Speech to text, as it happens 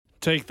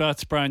Take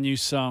That's brand new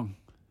song.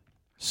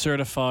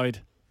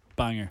 Certified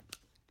banger.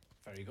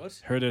 Very good.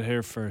 Heard it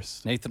here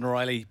first. Nathan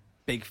O'Reilly,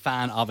 big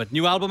fan of it.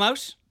 New album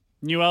out?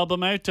 New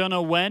album out, don't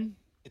know when,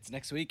 It's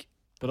next week.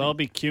 but I'll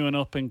be queuing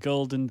up in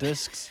golden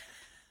discs.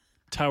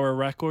 Tower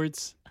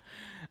Records.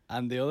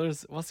 And the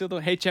others, what's the other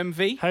one?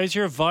 HMV? How's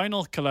your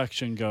vinyl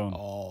collection going?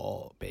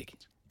 Oh, big.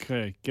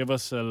 Okay, give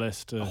us a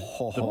list of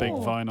the big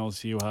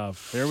vinyls you have.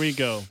 Here we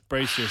go.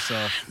 Brace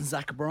yourself.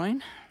 Zach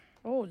Bryan,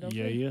 Oh,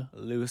 lovely. Yeah.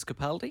 Lewis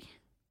Capaldi.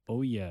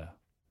 Oh, yeah.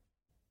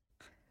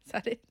 Is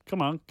that it?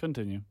 Come on,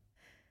 continue.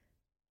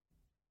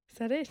 Is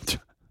that it?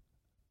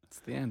 It's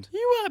the end.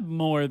 You had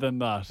more than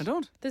that. I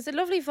don't. There's a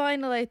lovely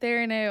vinyl out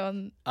there now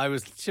on... I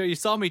was sure you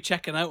saw me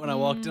checking out when I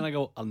walked in. I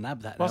go, I'll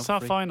nab that What's now.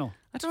 that for free. vinyl?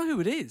 I don't know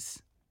who it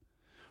is.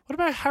 What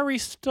about Harry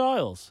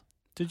Styles?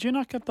 Did you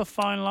not get the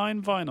Fine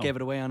Line vinyl? Gave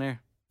it away on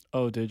air.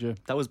 Oh, did you?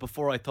 That was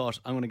before I thought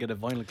I'm going to get a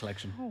vinyl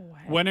collection. Oh, wow.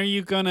 When are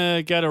you going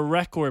to get a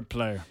record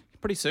player?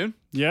 Pretty soon.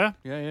 Yeah?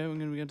 Yeah, we're going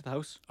to get into the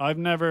house. I've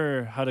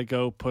never had to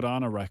go put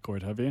on a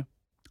record, have you?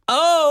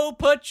 Oh,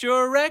 put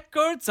your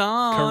records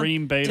on.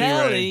 Kareem Bailey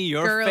Tell Ray. me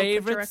your Girl, put your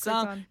favorite records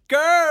song. on.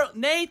 Girl,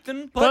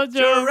 Nathan, put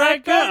your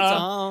records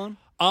on.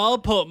 I'll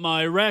put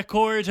my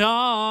record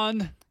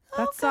on.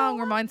 That song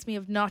reminds me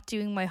of not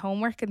doing my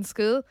homework in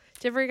school.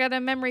 Do you ever get a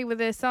memory with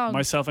a song?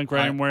 Myself and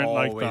Graham I weren't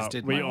like always that.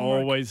 did We my homework.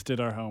 always did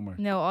our homework.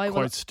 No, I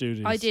Quite was.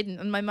 studious. I didn't,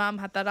 and my mum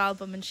had that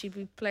album, and she'd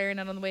be playing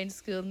it on the way into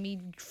school, and me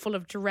full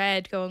of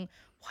dread, going,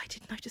 "Why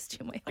didn't I just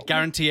do my homework?" I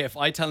guarantee you, if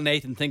I tell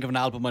Nathan think of an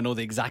album, I know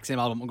the exact same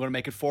album. I'm going to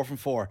make it 4 from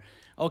 4.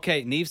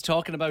 Okay, Neve's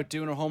talking about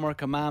doing her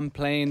homework, a man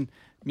playing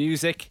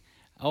music.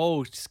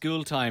 Oh,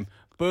 school time.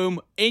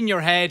 Boom, in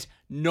your head,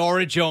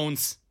 Norah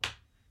Jones.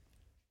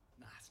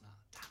 Nah, it's not.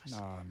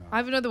 Damn it. No. I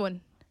have another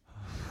one.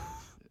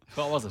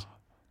 What was it?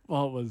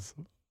 What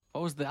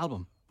was the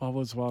album?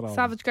 what album?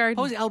 Savage Garden.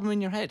 What was the album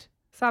in your head?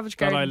 Savage that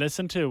Garden. I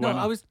listened to? No, when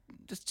I was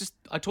just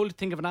I told you to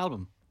think of an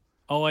album.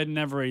 Oh, I'd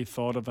never really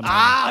thought of an album.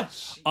 Ah!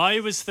 I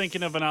was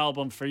thinking of an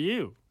album for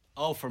you.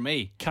 Oh, for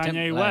me.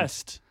 Kanye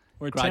West.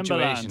 Or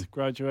Graduation. Timbaland.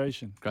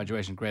 Graduation.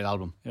 Graduation, great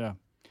album. Yeah.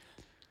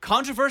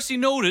 Controversy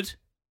noted,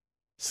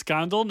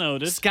 Scandal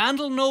noted.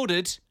 scandal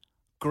noted,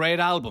 great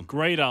album.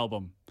 Great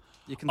album.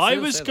 You can I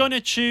still was say going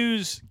to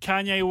choose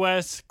Kanye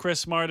West,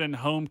 Chris Martin,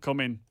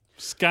 Homecoming.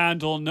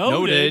 Scandal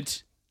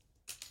noted.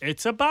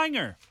 It's a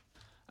banger.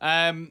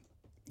 that.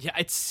 Yeah,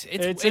 it's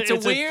a It's a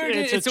weird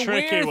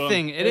tricky weird one.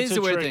 thing. It It's is a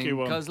a weird tricky thing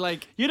one. because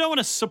like You don't want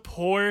to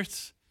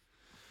support.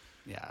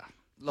 yeah.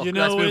 Look, You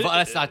let's know, move on.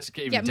 Let's not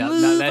even Yeah, tell-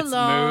 move let's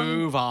along.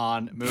 move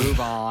on. Move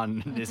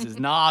on. This is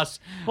not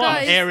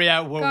Guys, an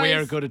area where guys,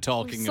 we're good at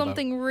talking about.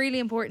 something really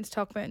important to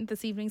talk about in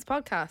this evening's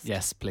podcast.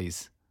 Yes,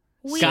 please.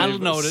 We- Scandal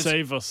noted.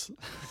 Save us.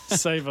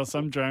 Save us.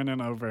 I'm drowning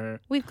over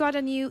here. We've got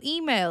a new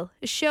email,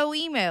 a show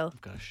email.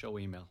 I've got a show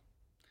email.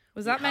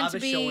 Was that meant to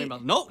Have a show be?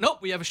 email. No,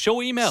 we have a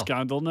show email.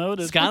 Scandal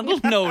noted. Scandal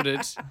noted.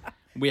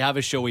 We have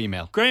a show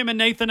email. Graham and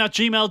Nathan at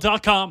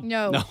gmail.com.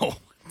 No. No,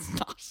 it's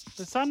not.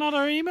 Is that not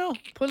our email?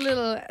 Put a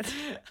little.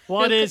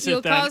 What You'll- is you'll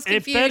it then? cause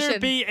It better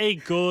confusion. be a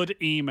good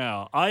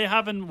email. I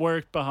haven't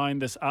worked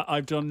behind this.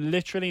 I've done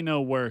literally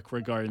no work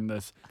regarding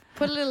this.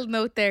 Put a little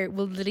note there.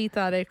 We'll delete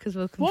that out because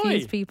we'll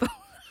confuse Why? people.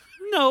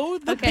 No,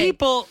 the Okay.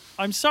 people.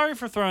 I'm sorry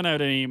for throwing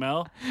out an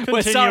email. Continue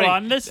Well, sorry.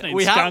 on listening.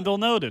 We have- Scandal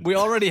noted. We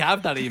already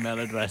have that email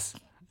address.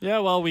 Yeah,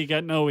 well, we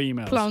get no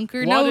emails.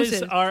 Plonker What is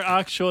noted. our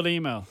actual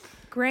email?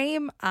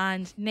 Graham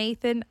and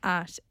Nathan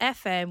at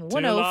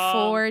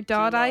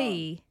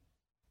fm104.ie.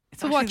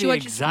 It's So what, actually do you the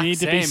want- exact Need to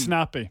same. be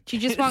snappy. Do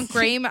you just want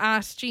Graham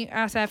at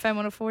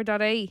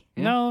fm104.ie?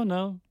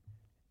 No.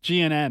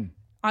 GNN.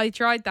 I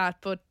tried that,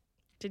 but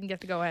didn't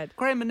get to go ahead.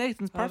 Graham and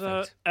Nathan's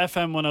perfect.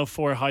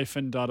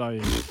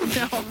 FM104-.ie.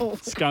 No.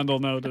 Scandal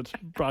noted.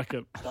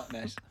 Bracket.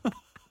 .net.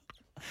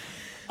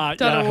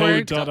 At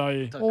 .org.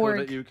 yahoo.ie.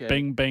 Org.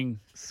 Bing, bing.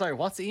 Sorry,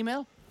 what's the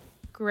email?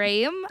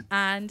 Graham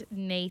and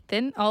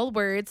Nathan, all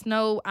words,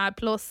 no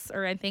plus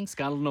or anything.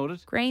 Scandal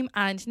noted. Graham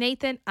and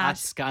Nathan At at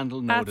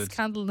scandal noted.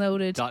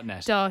 scandalnoted.net.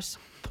 .net.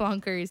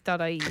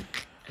 Plonkers.ie.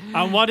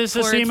 And what is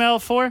this Forward. email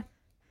for?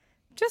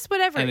 Just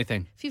whatever.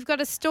 Anything. If you've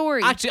got a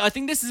story. Actually, I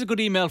think this is a good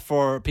email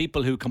for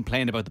people who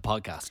complain about the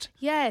podcast.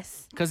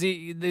 Yes. Because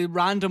the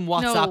random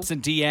WhatsApps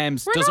and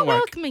DMs We're doesn't not work.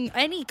 welcoming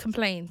any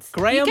complaints.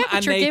 Graham you get what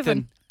and you're Nathan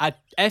given. at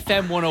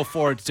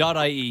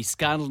fm104.ie,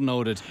 scandal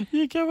noted,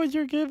 You get what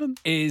you're given.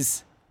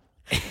 is...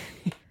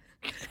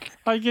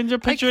 I can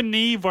just picture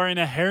Neve wearing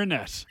a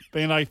hairnet,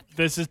 being like,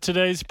 "This is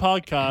today's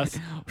podcast."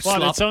 Well,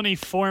 Slop. it's only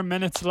 4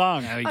 minutes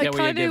long. Now you I get what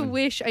you're kind of given.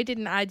 wish I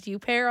didn't add you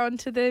pair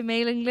onto the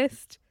mailing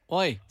list.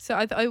 Why? So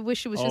I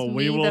wish it was just Oh, me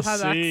we will that had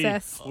see.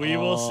 access. We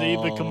will see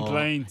the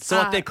complaints. So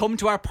what, they come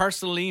to our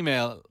personal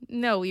email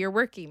No, your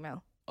work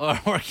email. or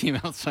work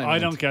emails? I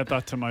don't get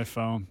that to my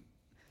phone.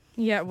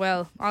 Yeah,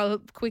 well, I'll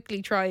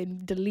quickly try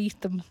and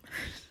delete them.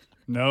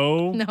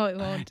 No. No, I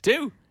won't.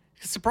 Do.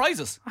 Surprise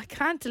us. I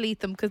can't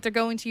delete them because they're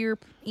going to your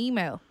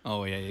email.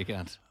 Oh, yeah, you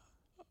can't.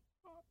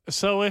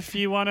 So if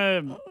you want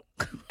to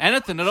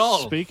Anything at all.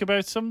 speak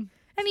about some,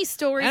 Any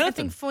stories, Anything.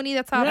 anything funny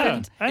that's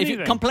happened? Yeah, If you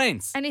anything.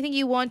 complaints, Anything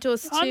you want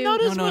us to?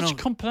 Not as No, much no.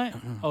 complaint.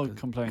 Oh,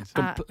 complaints.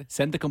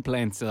 send the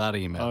complaints to that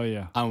email. Oh,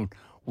 yeah. And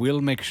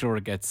we'll make sure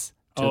it gets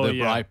to Oh, the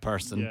yeah. right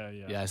person.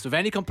 Yeah. So if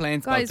any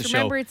complaints Guys, about the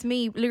remember show, it's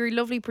me, your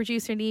lovely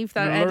producer Neve,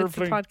 that edits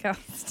the Lovely.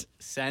 podcast.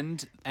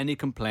 send any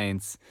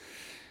complaints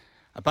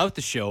about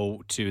the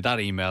show to that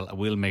email, and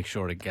we'll make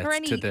sure it gets Or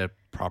any- to the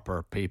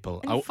proper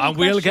people. any And fun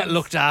we'll get questions?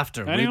 looked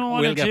after. Anyone we'll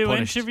want to get do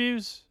punished.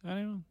 interviews?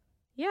 Anyone?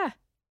 Yeah.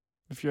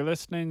 If you're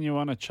listening, you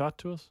want to chat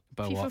to us?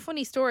 About If you have a what?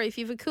 funny story, if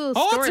you have a cool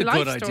Oh, story, that's a life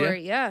good idea.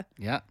 story, yeah.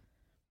 Yeah.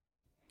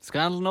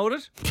 Scandal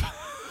noted?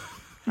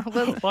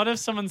 Well, What if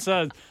someone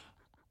said,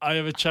 I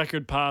have a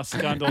checkered past,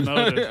 scandal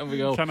noted. There we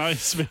go. Can I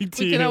speak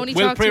to we you? can only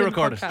We'll talk to you on the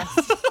pre-record it.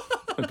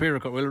 podcast. We'll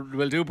pre-record.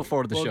 We'll do it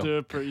before the We'll show. do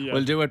it yeah.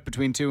 We'll do it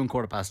between 2 and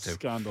 2:15.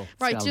 Scandal.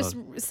 Right,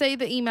 Scandal. just say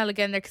the email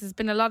again there because there's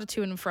been a lot of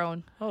to and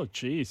fro. Oh,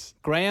 jeez.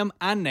 Graham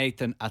and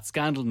Nathan at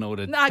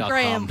scandalnoted.com. Not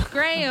Graham.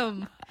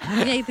 Graham.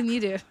 Nathan, you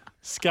do.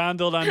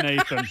 Scandal and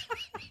Nathan.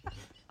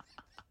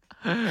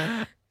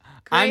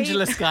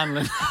 Angela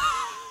Scanlon.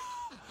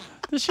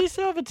 Does she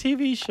still have a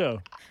TV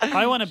show?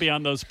 I want to be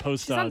on those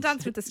post She's on ads.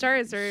 Dance with the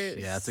Stars. Or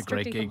Yeah, it's a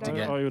great Strictly gig to Come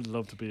get. Down. I would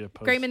love to be a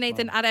post. Graham and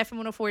Nathan at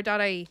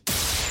fm104.ie.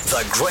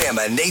 The Graham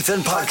and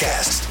Nathan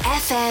Podcast.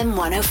 FM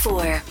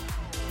 104.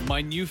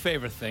 My new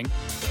favourite thing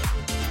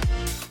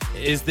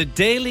is the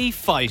daily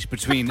fight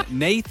between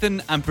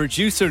Nathan and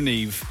producer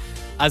Neve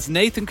as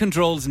Nathan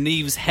controls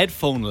Neve's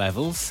headphone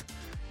levels.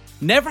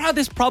 Never had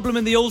this problem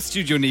in the old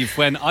studio, Neve,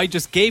 when I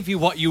just gave you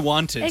what you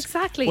wanted.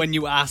 Exactly. When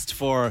you asked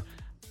for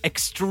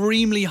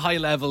extremely high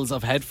levels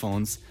of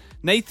headphones.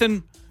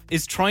 Nathan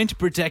is trying to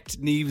protect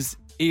Neve's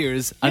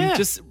ears and Yeah.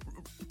 just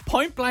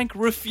point blank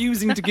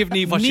refusing to give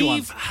Neve what she Neve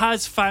wants.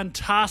 has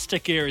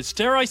fantastic ears.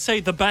 Dare I say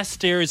the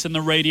best ears in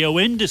the radio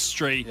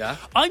industry. Yeah.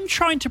 I'm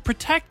trying to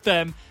protect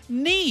them.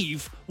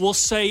 Neve will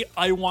say,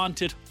 I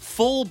want it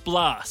full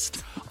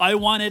blast. I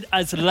want it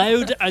as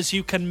loud as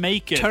you can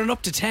make it. Turn it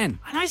up to 10.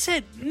 And I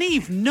said,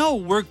 Neve, no,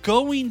 we're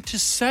going to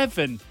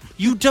 7.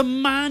 You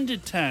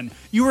demanded 10.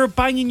 You were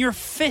banging your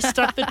fist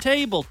at the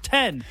table.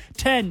 10,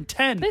 10,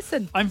 10.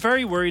 Listen. I'm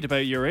very worried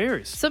about your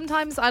ears.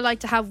 Sometimes I like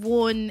to have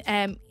one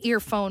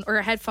earphone or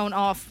a headphone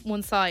off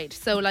one side.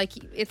 So, like,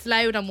 it's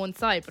loud on one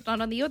side, but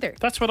not on the other.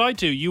 That's what I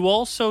do. You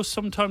also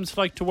sometimes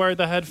like to wear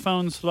the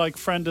headphones like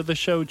friend of the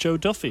show, Joe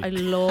Duffy. I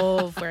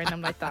love wearing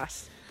them like that.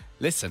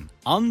 Listen,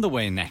 on the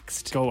way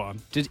next. Go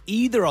on. Did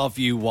either of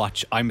you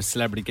watch I'm a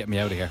Celebrity, Get Me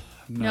Out of Here?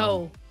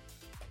 No.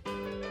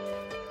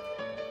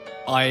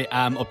 I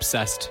am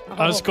obsessed.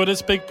 As good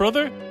as Big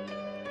Brother?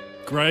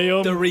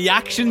 Graham? The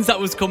reactions that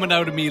was coming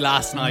out of me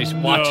last night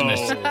watching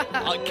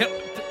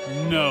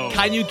it. No.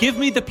 Can you give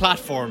me the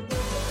platform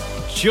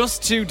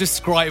just to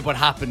describe what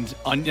happened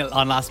on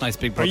last night's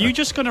Big Are Brother? you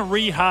just going to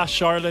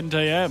rehash Ireland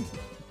AM?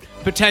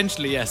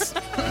 Potentially, yes.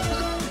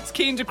 It's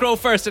Keen to Crow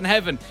First in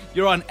Heaven.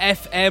 You're on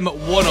FM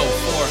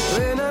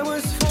 104.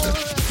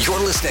 You're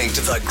listening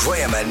to the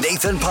Graham and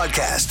Nathan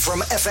Podcast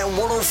from FM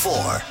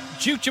 104.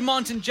 Duke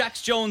Dumont and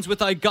Jax Jones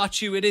with I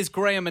Got You. It is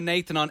Graham and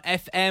Nathan on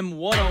FM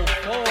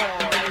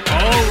 104.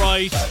 All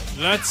right,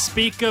 let's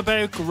speak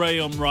about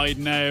Graham right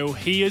now.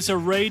 He is a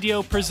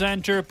radio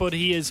presenter, but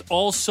he is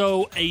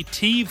also a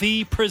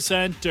TV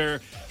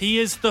presenter. He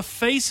is the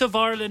face of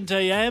Ireland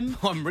AM.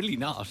 Oh, I'm really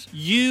not.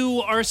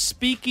 You are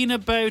speaking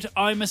about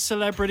I'm a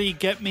Celebrity,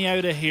 Get Me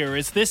Out of Here.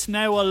 Is this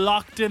now a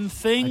locked-in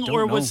thing, I don't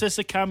or know. was this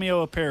a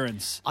cameo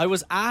appearance? I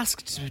was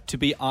asked to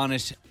be on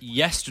it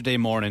yesterday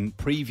morning,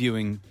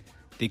 previewing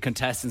the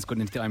contestants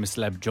going into the I'm a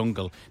Celeb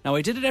jungle. Now,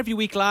 I did it every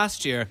week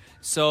last year,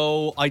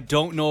 so I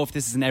don't know if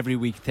this is an every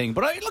week thing.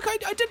 But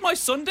I did my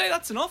Sunday,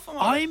 that's enough.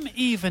 I'm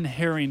even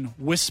hearing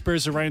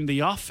whispers around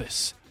the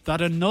office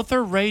that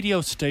another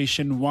radio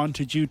station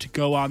wanted you to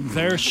go on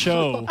their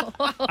show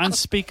and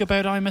speak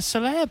about I'm a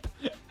Celeb.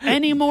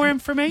 Any more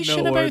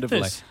information about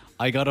this?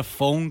 I got a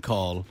phone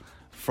call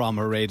from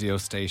a radio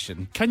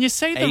station. Can you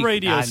say the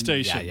radio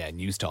station? Yeah,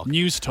 News Talk.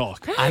 News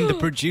Talk. And the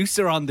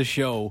producer on the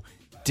show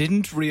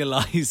didn't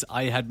realise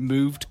I had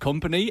moved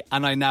company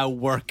and I now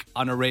work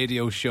on a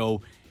radio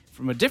show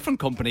from a different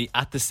company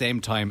at the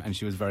same time, and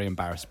she was very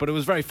embarrassed. But it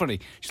was very funny.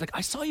 She's like, I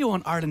saw you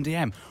on Ireland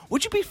AM.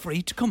 Would you be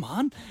free to come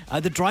on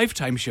the Drive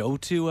Time show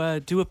to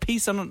do a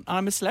piece on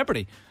I'm a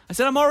Celebrity? I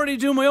said, I'm already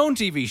doing my own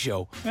TV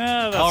show.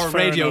 Yeah, that's Or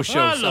fair radio enough. show,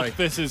 Well, sorry. look,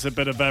 this is a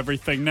bit of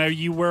everything. Now,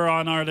 you were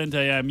on Ireland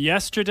AM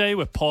yesterday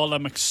with Paula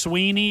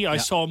McSweeney. I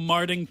saw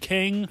Martin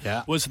King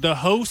was the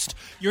host.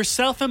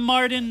 Yourself and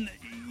Martin,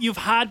 you've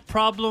had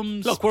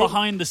problems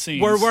behind the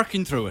scenes. We're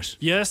working through it.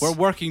 Yes. We're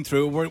working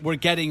through it. We're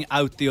getting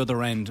out the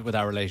other end with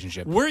our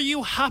relationship. Were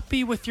you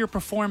happy with your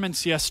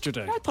performance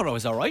yesterday? I thought I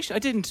was all right. I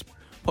didn't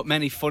put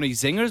many funny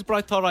zingers, but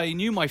I thought I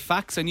knew my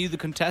facts, I knew the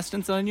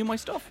contestants, and I knew my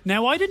stuff.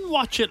 Now, I didn't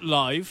watch it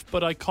live,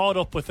 but I caught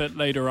up with it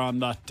later on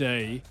that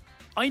day.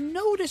 I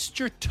noticed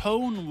your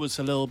tone was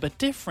a little bit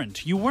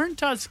different. You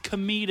weren't as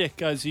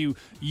comedic as you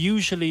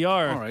usually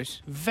are. All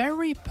right.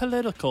 Very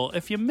political.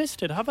 If you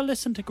missed it, have a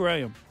listen to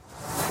Graham.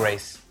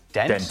 Grace,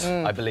 Dent,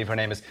 I believe her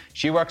name is.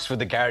 She works for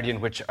The Guardian,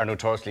 which are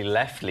notoriously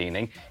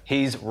left-leaning.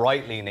 He's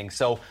right-leaning.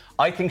 So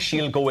I think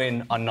she'll go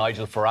in on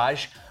Nigel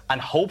Farage and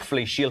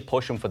hopefully she'll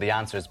push him for the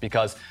answers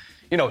because,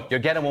 you know, you're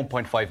getting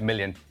 1.5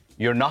 million.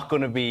 You're not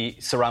going to be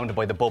surrounded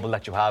by the bubble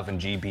that you have in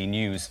GB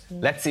News.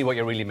 Let's see what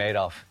you're really made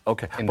of.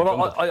 Okay.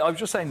 Well, I was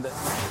just saying that...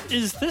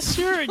 Is this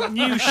your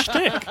new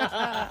shtick?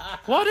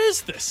 What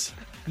is this?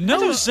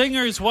 No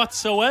zingers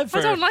whatsoever.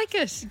 I don't like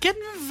it.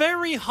 Getting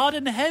very hot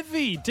and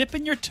heavy,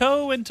 dipping your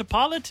toe into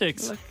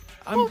politics.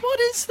 Look, what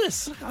is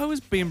this? I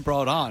was being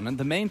brought on, and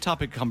the main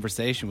topic of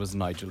conversation was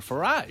Nigel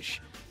Farage.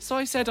 So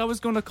I said I was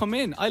going to come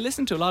in. I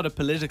listen to a lot of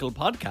political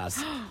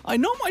podcasts. I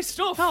know my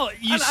stuff. Oh,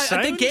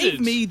 they gave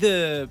me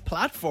the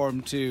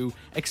platform to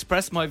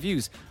express my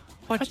views.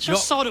 I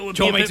just thought it would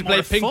do be you a want me bit to play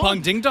more ping fun.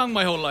 pong ding dong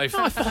my whole life?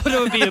 I thought it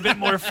would be a bit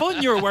more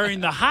fun. You were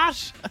wearing the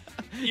hat.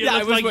 You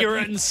looked like you were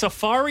in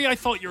safari. I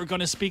thought you were going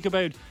to speak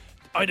about,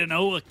 I don't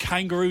know, a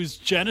kangaroo's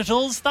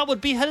genitals. That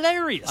would be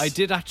hilarious. I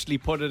did actually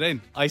put it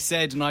in. I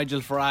said Nigel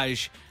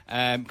Farage,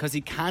 because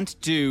he can't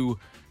do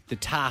the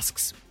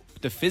tasks,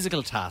 the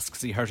physical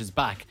tasks. He hurt his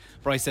back.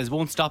 Bryce says,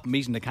 won't stop him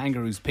eating the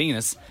kangaroo's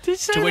penis. Did you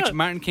say to which that?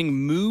 Martin King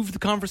moved the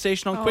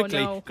conversation on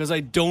quickly because I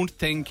don't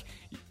think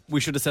we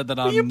should have said that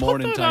on you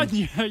morning put that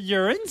time. on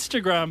your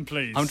Instagram,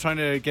 please. I'm trying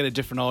to get a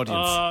different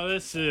audience. Oh,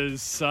 this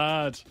is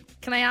sad.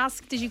 Can I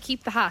ask, did you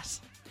keep the hat?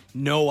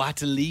 No, I had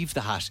to leave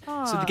the hat.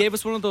 So they gave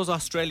us one of those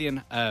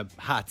Australian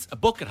hats, a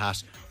bucket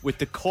hat with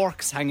the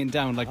corks hanging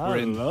down like we're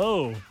in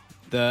Hello.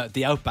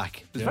 the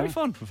outback. It was very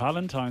fun.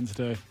 Valentine's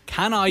Day.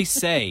 Can I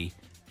say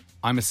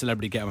I'm a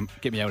celebrity,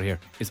 get me out of here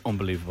is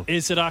unbelievable.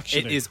 Is it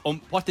actually? It is.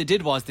 What they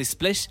did was they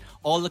split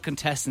all the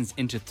contestants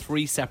into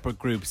 3 separate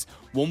groups.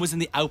 One was in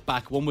the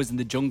outback, one was in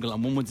the jungle,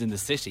 and one was in the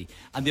city.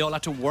 And they all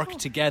had to work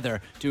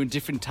together doing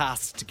different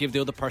tasks to give the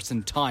other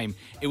person time.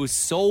 It was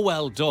so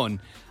well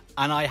done.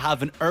 And I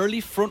have an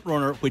early front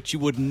runner which you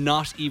would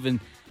not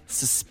even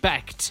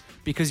suspect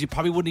because you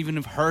probably wouldn't even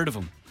have heard of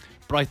him.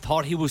 But I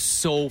thought he was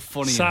so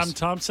funny. Sam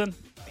Thompson?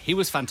 He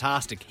was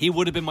fantastic. He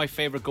would have been my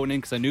favourite going in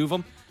because I knew of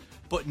him.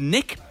 But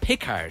Nick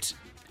Pickard,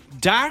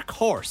 dark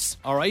horse,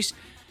 all right?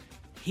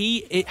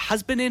 It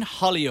has been in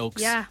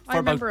Hollyoaks I for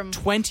remember about him.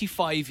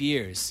 25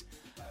 years.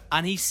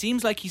 And he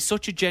seems like he's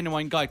such a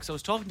genuine guy. Because I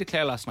was talking to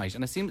Claire last night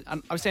and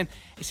I was saying,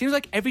 it seems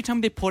like every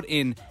time they put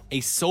in a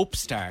soap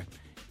star,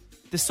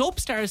 the soap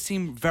stars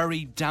seem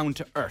very down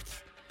to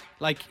earth.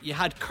 Like, you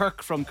had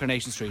Kirk from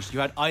Coronation Street, you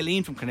had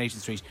Eileen from Coronation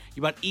Street,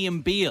 you had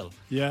Ian Beale.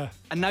 Yeah.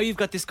 And now you've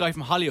got this guy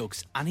from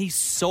Hollyoaks, and he's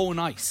so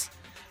nice.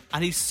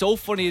 And he's so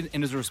funny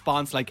in his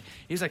response. Like,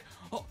 he's like,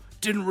 oh,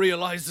 didn't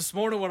realise this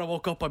morning when I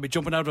woke up I'd be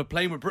jumping out of a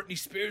plane with Britney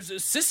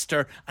Spears'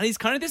 sister. And he's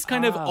kind of this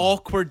kind of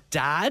awkward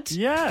dad.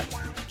 Yeah.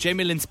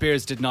 Jamie Lynn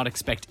Spears did not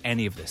expect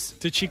any of this.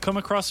 Did she come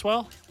across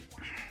well?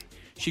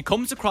 She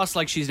comes across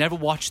like she's never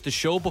watched the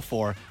show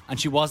before, and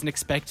she wasn't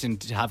expecting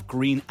to have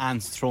green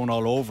ants thrown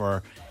all over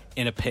her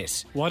in a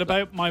pit. What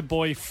about my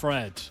boy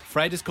Fred?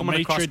 Fred is coming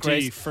across Maitre d'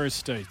 great.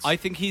 first dates. I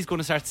think he's going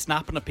to start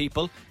snapping at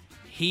people.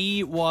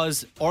 He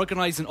was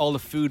organising all the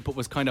food, but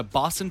was kind of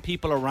bossing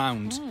people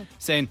around,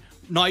 saying,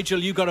 Nigel,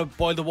 you got to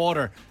boil the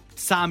water.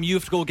 Sam, you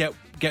have to go get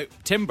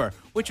timber,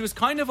 which was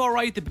kind of all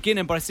right at the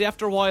beginning, but I say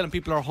after a while and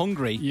people are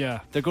hungry,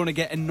 they're going to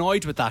get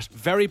annoyed with that.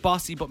 Very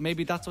bossy, but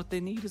maybe that's what they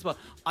need as well.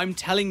 I'm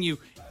telling you,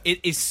 it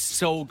is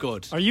so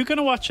good. Are you going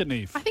to watch it,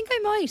 Niamh? I think I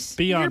might.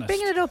 Be honest. You're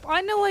bringing it up.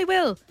 I know I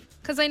will.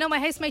 Because I know my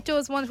housemate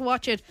does want to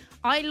watch it.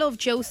 I love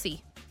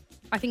Josie.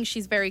 I think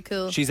she's very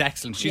cool. She's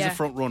excellent. She's a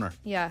front runner.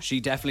 Yeah. She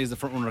definitely is a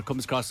front runner.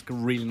 Comes across like a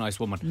really nice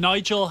woman.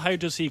 Nigel, how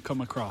does he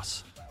come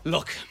across?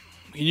 Look,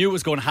 he knew it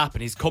was going to happen.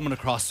 He's coming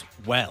across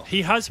well.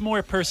 He has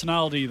more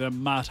personality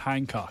than Matt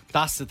Hancock.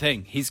 That's the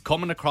thing. He's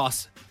coming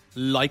across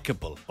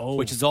likeable,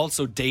 which is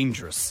also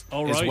dangerous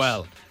as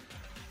well.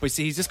 But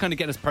see, he's just kind of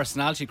getting his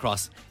personality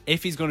across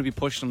if he's going to be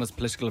pushed on his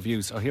political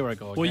views. Oh, here I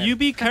go again. Will you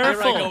be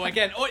careful? Here I go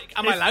again. Oh,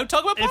 am I allowed to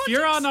talk about politics? If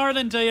you're on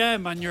Ireland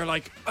AM and you're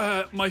like,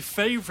 my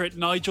favourite,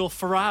 Nigel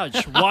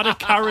Farage, what a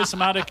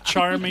charismatic,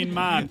 charming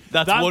man.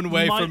 That's that one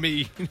way might for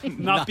me.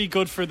 not be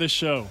good for the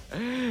show.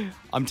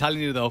 I'm telling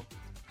you, though,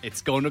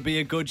 it's going to be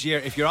a good year.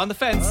 If you're on the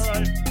fence,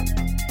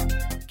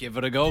 give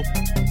it a go.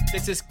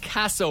 This is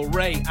Casso,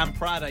 Ray and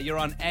Prada. You're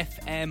on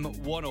FM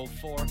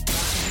 104.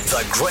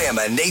 The Graham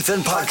and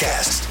Nathan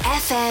Podcast.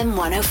 FM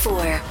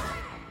 104.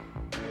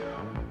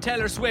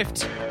 Taylor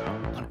Swift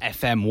on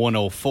FM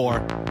 104.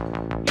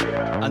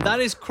 And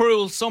that is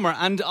Cruel Summer.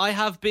 And I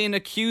have been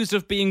accused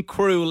of being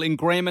cruel in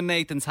Graham and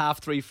Nathan's Half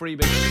 3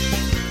 freebie.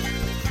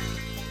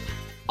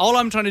 All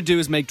I'm trying to do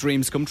is make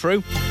dreams come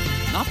true.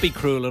 Not be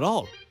cruel at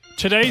all.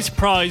 Today's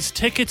prize,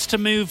 tickets to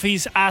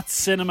movies at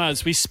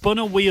cinemas. We spun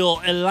a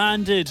wheel, it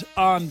landed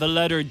on the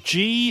letter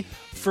G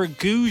for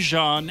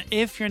Goujon.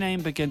 If your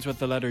name begins with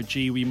the letter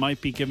G, we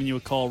might be giving you a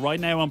call right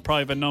now on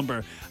private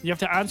number. You have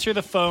to answer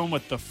the phone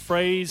with the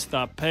phrase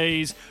that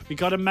pays. We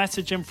got a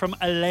message in from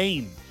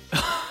Elaine.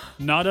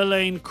 Not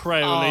Elaine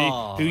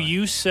Crowley, who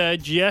you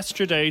said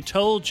yesterday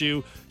told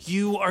you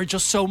are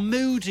just so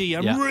moody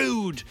and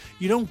rude.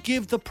 You don't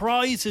give the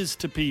prizes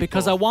to people.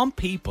 Because I want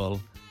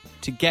people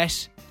to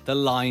get the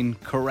line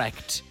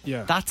correct.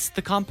 Yeah. That's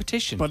the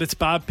competition. But it's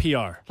bad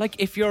PR. Like,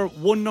 if you're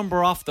one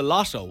number off the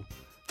lotto,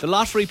 the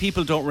lottery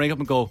people don't ring up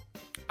and go,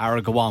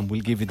 Ara, go on,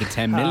 we'll give you the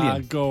 10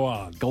 million. Go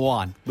on. Go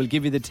on, we'll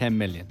give you the 10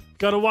 million.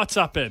 Got a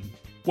WhatsApp in.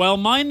 Well,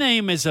 my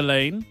name is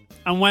Elaine,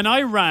 and when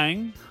I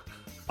rang,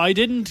 you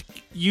didn't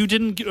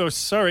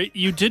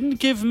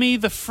give me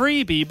the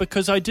freebie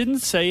because I didn't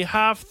say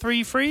half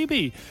 3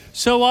 freebie.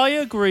 So I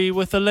agree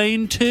with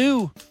Elaine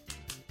too.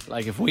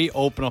 Like, if we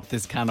open up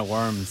this can of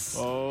worms.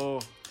 Oh.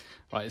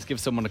 Right, let's give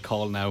someone a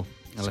call now,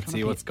 and let's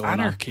see what's going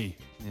anarchy.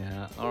 on.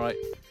 Yeah, all right.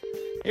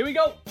 Here we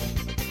go.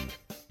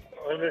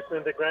 I'm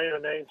listening to Graham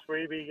and Names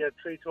freebie at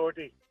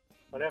 3:30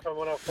 on FM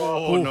 104.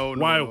 Oh, no,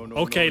 wow.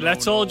 Okay,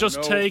 let's all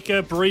just take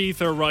a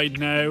breather right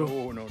now.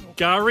 No.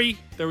 Gary,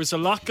 there was a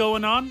lot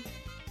going on.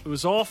 It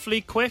was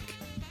awfully quick.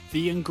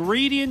 The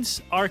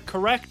ingredients are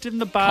correct in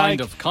the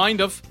bag.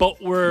 Kind of.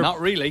 But we're not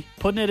really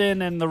putting it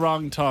in the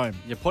wrong time.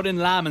 You put in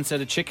lamb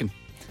instead of chicken.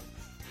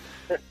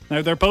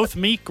 Now, they're both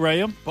meat,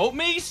 Graham. Both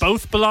meat?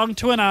 Both belong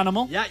to an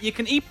animal. Yeah, you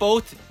can eat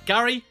both.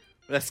 Gary,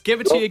 let's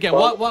give it to you again.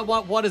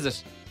 What is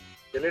it?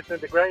 You're listening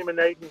to Graham and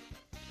Nathan.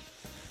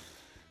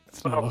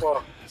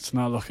 It's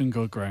not looking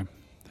good, Graham.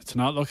 It's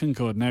not looking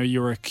good. Now,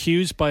 you were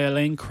accused by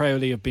Elaine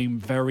Crowley of being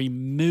very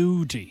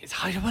moody.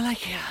 Like,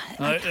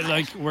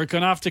 we're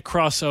going to have to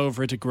cross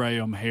over to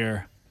Graham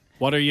here.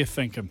 What are you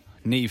thinking?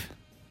 Niamh.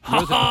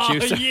 You're the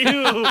producer.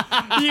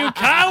 You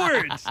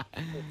coward!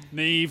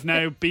 Niamh,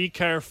 now be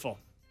careful.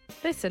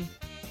 Listen,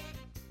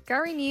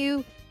 Gary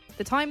knew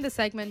the time of the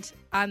segment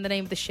and the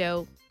name of the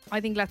show. I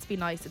think let's be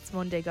nice. It's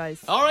Monday,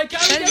 guys. All right,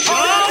 Gary.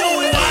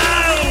 Oh,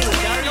 wow!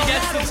 Gary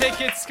gets the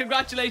tickets.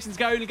 Congratulations,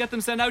 Gary. We'll get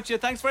them sent out to you.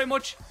 Thanks very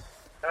much.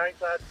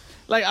 Thanks, lad.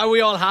 Like, are we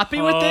all happy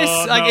with this?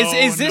 Like, no,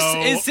 is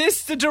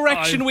this the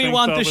direction we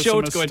want the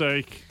show to go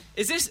in?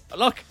 Is this?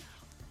 Look,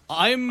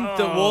 I'm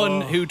the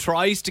one who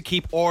tries to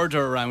keep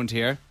order around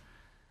here.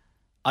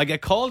 I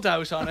get called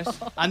out on it,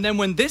 and then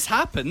when this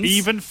happens,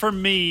 even for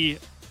me,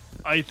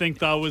 I think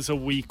that was a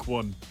weak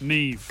one.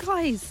 Niamh.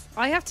 Guys,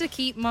 I have to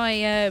keep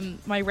my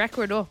my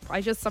record up.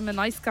 I'm a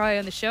nice guy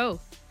on the show.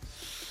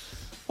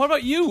 What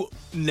about you,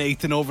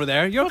 Nathan, over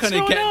there? You're What's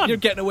kind of going on? you're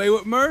getting away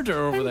with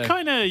murder over there. I'm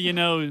kind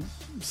of,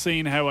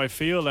 seeing how I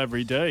feel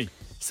every day.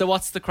 So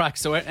what's the crack?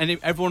 So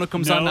everyone who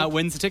comes on now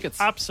wins the tickets?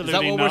 Absolutely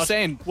Is that what not. we're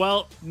saying?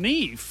 Well,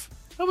 Niamh,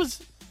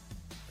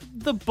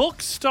 the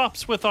book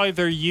stops with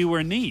either you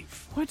or Niamh.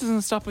 Why doesn't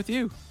it stop with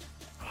you?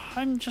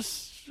 I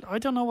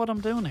don't know what I'm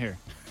doing here.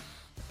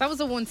 That was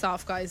a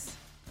once-off, guys.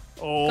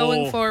 Oh,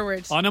 Going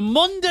forward. on a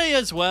Monday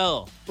as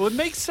well. It would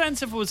make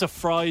sense if it was a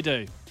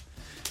Friday.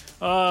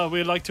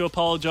 We'd like to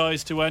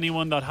apologise to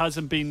anyone that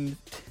hasn't been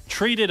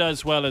treated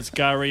as well as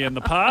Gary in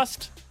the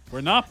past.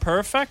 We're not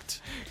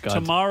perfect. God.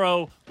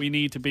 Tomorrow, we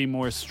need to be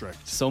more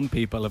strict. Some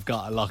people have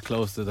got a lot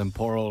closer than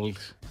poor old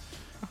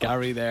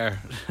Gary there.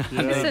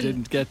 And Listen, they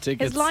didn't get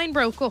tickets. His line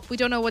broke up. We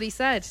don't know what he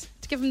said.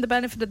 To give him the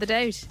benefit of the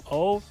doubt.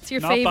 Oh, It's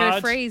your not favourite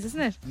bad. phrase, isn't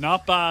it?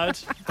 Not bad.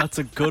 That's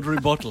a good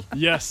rebuttal.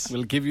 Yes.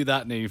 We'll give you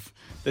that, Niamh.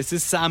 This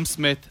is Sam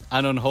Smith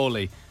and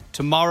Unholy.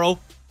 Tomorrow,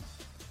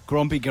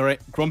 Grumpy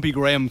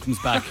Graham comes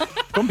back.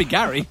 Grumpy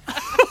Gary?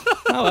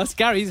 No, that's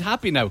Gary. He's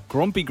happy now.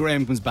 Grumpy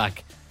Graham comes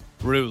back.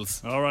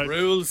 Rules. All right.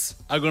 Rules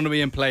are going to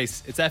be in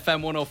place. It's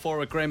FM 104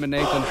 with Graham and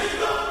Nathan.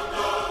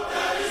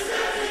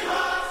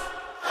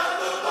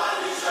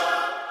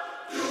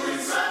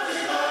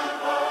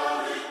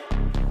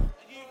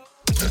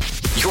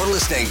 You're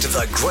listening to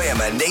the Graham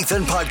and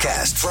Nathan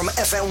podcast from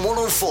FM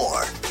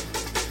 104.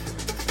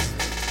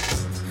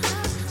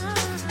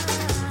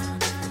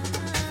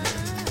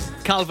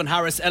 Calvin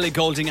Harris, Ellie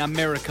Goulding and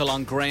Miracle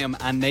on Graham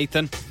and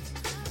Nathan.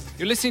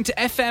 You're listening to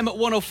FM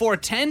 104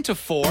 10 to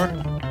 4.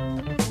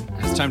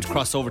 It's time to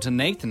cross over to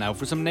Nathan now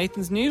for some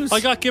Nathan's news. I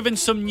got given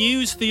some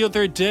news the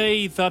other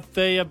day that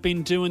they have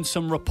been doing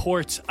some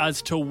reports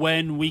as to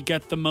when we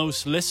get the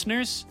most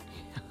listeners.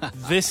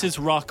 This is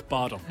rock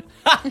bottom.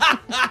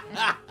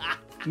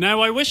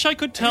 Now, I wish I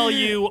could tell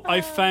you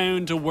I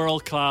found a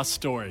world-class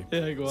story.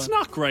 Yeah, go on. It's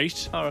not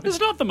great. All right. It's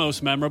not the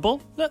most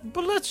memorable. But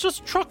let's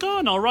just truck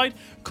on, all right?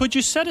 Could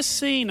you set a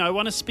scene? I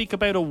want to speak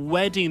about a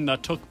wedding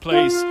that took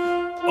place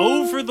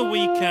over the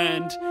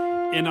weekend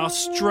in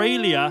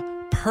Australia,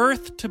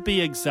 Perth to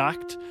be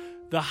exact.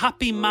 The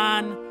happy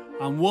man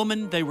and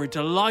woman, they were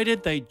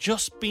delighted. They'd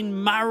just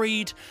been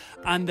married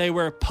and they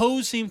were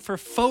posing for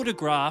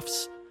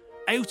photographs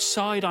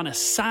outside on a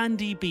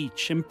sandy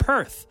beach in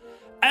Perth.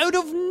 Out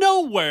of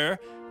nowhere,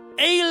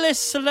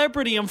 A-list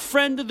celebrity and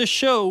friend of the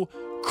show,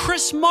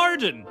 Chris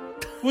Martin,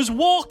 was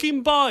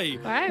walking by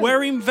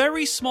wearing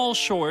very small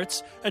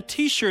shorts, a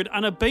t-shirt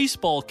and a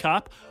baseball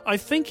cap. I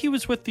think he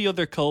was with the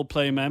other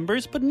Coldplay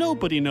members, but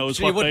nobody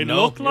knows what they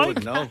look like. You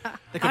wouldn't know.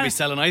 They could be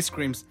selling ice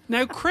creams.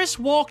 Now, Chris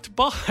walked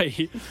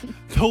by.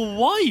 The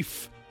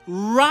wife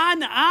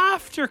ran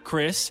after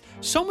Chris,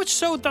 so much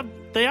so that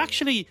they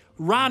actually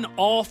ran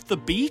off the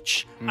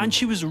beach and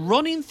she was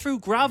running through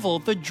gravel,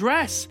 the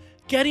dress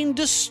getting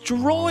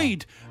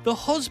destroyed. The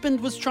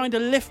husband was trying to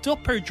lift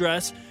up her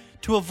dress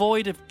to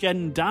avoid it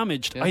getting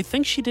damaged. Yeah. I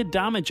think she did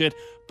damage it,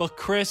 but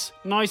Chris,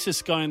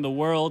 nicest guy in the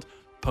world,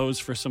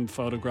 posed for some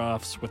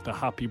photographs with the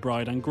happy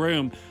bride and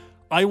groom.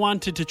 I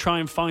wanted to try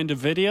and find a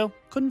video,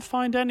 couldn't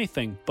find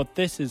anything, but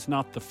this is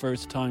not the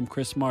first time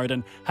Chris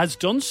Martin has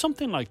done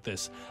something like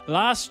this.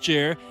 Last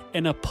year,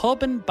 in a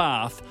pub in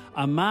Bath,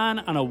 a man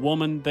and a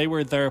woman, they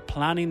were there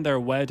planning their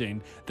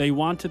wedding. They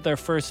wanted their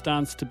first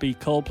dance to be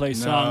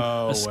Coldplay's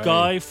song, A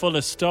Sky Full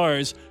of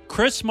Stars.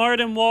 Chris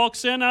Martin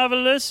walks in, have a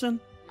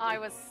listen. I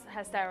was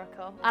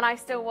hysterical, and I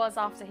still was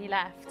after he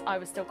left. I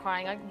was still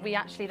crying. We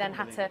actually then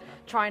had to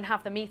try and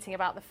have the meeting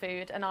about the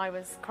food, and I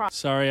was crying.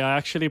 Sorry, I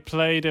actually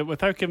played it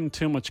without giving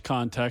too much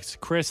context.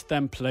 Chris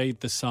then played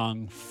the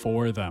song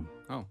for them.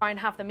 Try and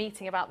have the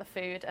meeting about the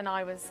food, and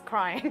I was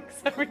crying,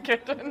 so we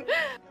couldn't.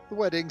 The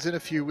wedding's in a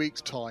few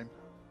weeks' time,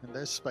 and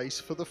there's space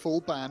for the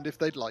full band if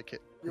they'd like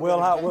it.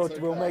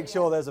 We'll make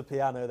sure there's a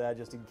piano there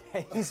just in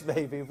case,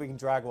 maybe, if we can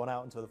drag one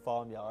out into the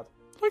farmyard.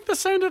 Like the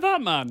sound of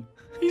that man.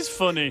 He's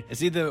funny. Is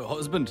he the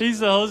husband? He's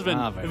the husband.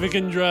 Very if we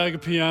can drag a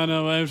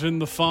piano out in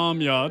the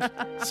farmyard.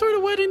 Sort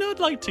of wedding I'd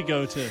like to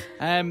go to.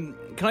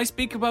 Can I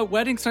speak about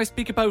weddings? Can I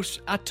speak about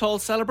Antenatal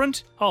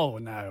Celebrant? Oh,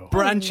 no.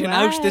 Branching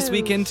out this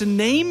weekend to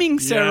naming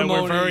ceremonies.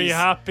 Yeah, we're very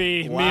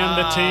happy. Me and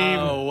the team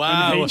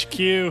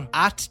in HQ.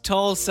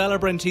 Antenatal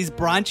Celebrant. He's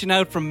branching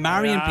out from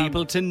marrying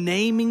people to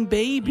naming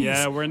babies.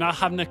 Yeah, we're not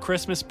having a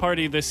Christmas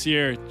party this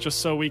year, just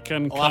so we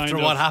can after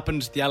what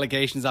happened, the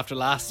allegations after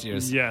last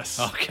year's. Yes.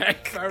 Okay,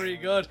 very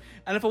good.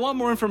 And if I want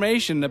more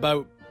information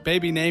about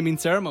baby naming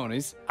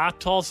ceremonies,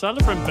 Antenatal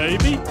Celebrant,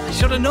 baby. I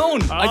should have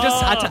known. I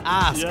just had to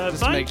ask. Yeah,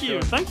 thank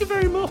you. Thank you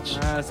very much.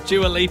 It's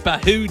Dua Lipa,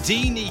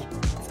 Houdini.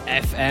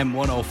 It's FM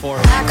 104.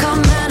 I come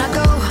and I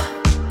go.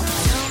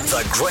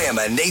 The Graham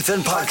and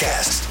Nathan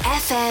Podcast.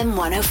 FM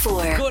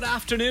 104. Good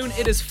afternoon.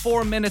 It is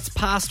 4 minutes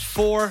past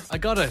 4. I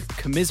gotta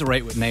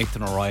commiserate with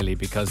Nathan O'Reilly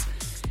because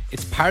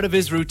it's part of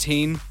his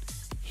routine.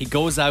 He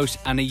goes out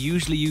and he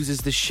usually uses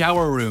the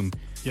shower room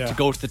to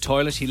go to the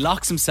toilet. He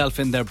locks himself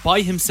in there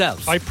by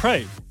himself. I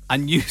pray.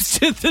 And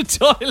used the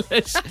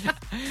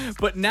toilet.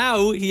 But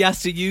now he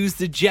has to use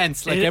the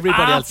gents like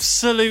everybody else. It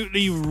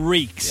absolutely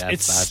reeks. Yeah, it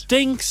it's bad.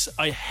 stinks.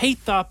 I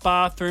hate that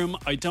bathroom.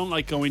 I don't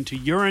like going to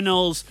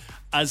urinals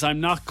as I'm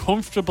not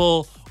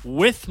comfortable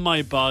with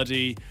my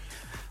body.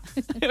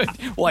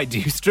 Why, do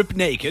you strip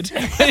naked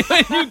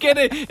when you get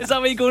it? Is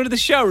that why you go into the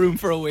shower room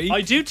for a week?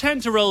 I do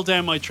tend to roll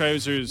down my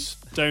trousers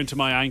down to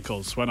my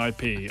ankles when I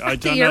pee. I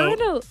At the don't know.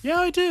 urinal? Yeah,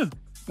 I do.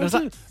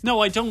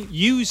 No, I don't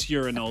use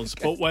urinals,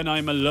 but when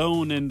I'm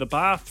alone in the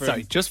bathroom.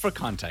 Sorry, just for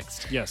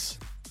context. Yes.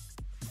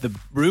 The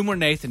room where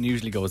Nathan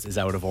usually goes is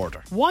out of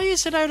order. Why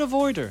is it out of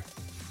order?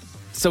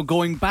 So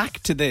going back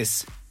to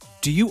this,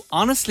 do you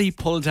honestly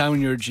pull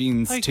down your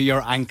jeans to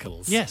your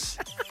ankles? Yes.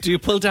 Do you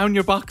pull down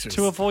your boxers?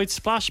 To avoid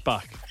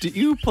splashback. Do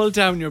you pull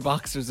down your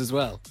boxers as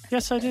well?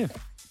 Yes, I do.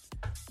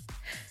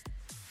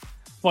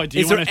 Why, do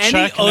you is there want to any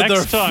check other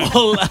next time?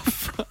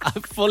 a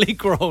fully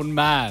grown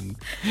man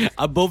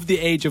above the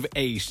age of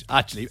 8,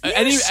 actually?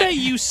 You say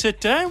you sit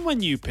down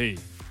when you pee.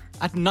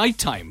 At night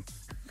time.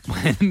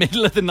 In the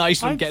middle of the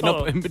night when I'm getting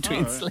up in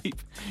between sleep.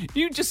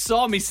 You just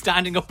saw me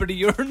standing up at a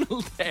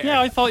urinal there.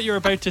 Yeah, I thought you were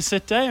about to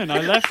sit down.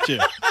 I left you.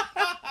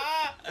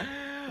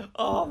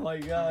 Oh my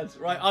God.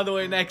 Right, on the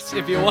way next,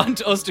 if you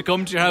want us to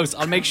come to your house,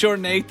 I'll make sure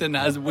Nathan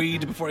has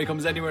weed before he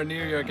comes anywhere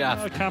near your gaff.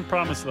 I can't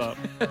promise that.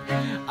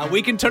 And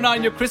we can turn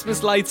on your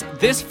Christmas lights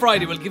this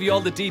Friday. We'll give you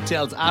all the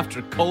details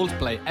after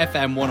Coldplay,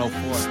 FM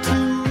 104.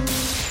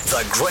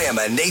 The Graham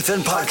and Nathan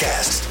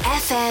Podcast.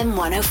 FM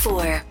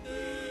 104.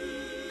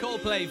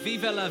 Coldplay,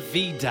 Viva la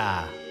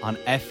Vida on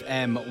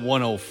FM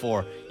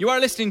 104. You are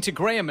listening to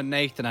Graham and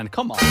Nathan, and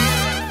come on,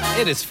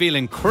 it is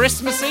feeling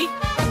Christmassy.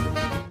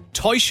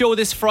 Toy show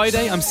this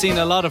Friday. I'm seeing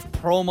a lot of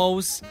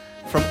promos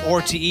from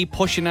RTE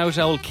pushing out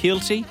old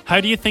Kilty.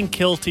 How do you think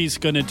Kilty's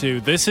going to do?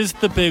 This is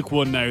the big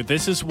one now.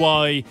 This is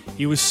why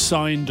he was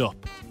signed up.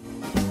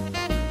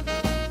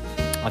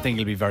 I think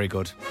he'll be very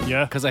good.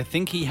 Yeah. Because I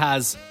think he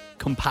has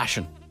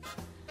compassion.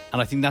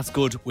 And I think that's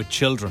good with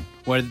children,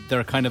 where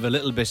they're kind of a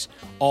little bit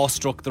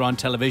awestruck they're on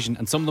television,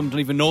 and some of them don't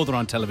even know they're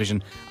on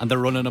television, and they're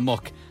running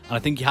amok. And I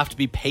think you have to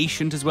be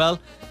patient as well,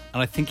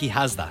 and I think he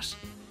has that.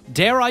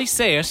 Dare I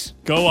say it?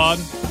 Go on.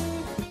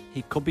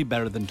 He could be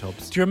better than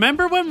Tubbs. Do you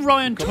remember when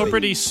Ryan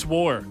Tuberty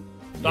swore?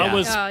 That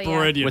was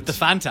brilliant. With the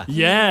Fanta.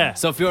 Yeah.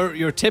 So if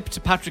your tip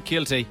to Patrick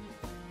Kilty,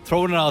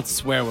 throw in an odd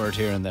swear word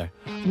here and there.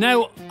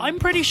 Now, I'm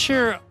pretty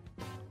sure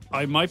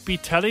I might be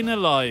telling a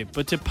lie,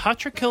 but did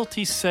Patrick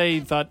Kilty say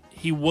that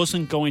he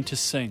wasn't going to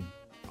sing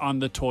on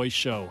the toy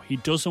show? He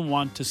doesn't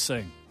want to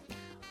sing.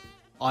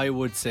 I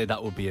would say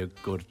that would be a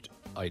good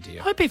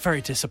idea. I'd be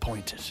very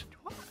disappointed.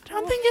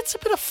 I think it's a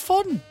bit of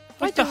fun.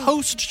 Like the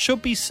host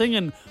should be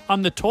singing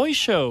on the toy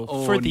show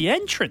for the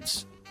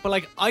entrance.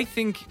 But I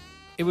think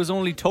it was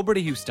only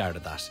Tuberty who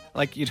started that.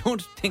 You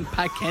don't think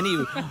Pat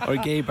Kenny or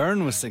Gay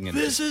Byrne was singing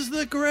This is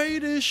the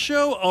greatest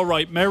show. All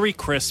right, Merry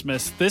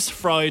Christmas. This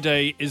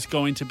Friday is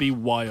going to be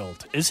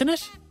wild, isn't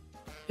it?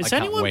 Is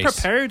anyone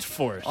prepared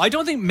for it? I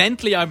don't think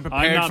mentally I'm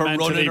prepared I'm not for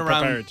mentally running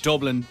around prepared.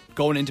 Dublin,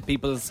 going into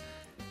people's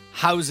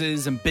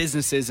houses and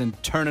businesses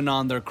and turning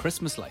on their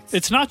Christmas lights.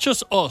 It's not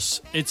just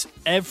us, it's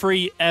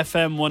every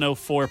FM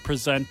 104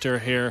 presenter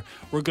here.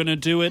 We're going to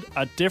do it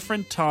at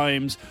different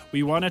times.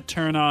 We want to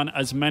turn on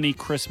as many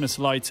Christmas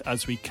lights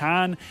as we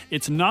can.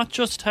 It's not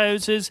just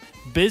houses,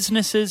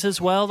 businesses as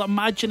well.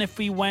 Imagine if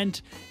we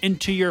went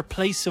into your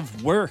place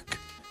of work.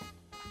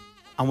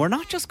 And we're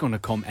not just going to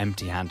come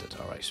empty-handed,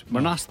 all right?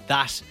 We're not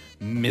that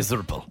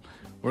miserable.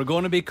 We're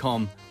going to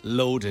become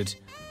loaded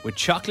with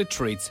chocolate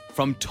treats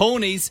from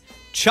Tony's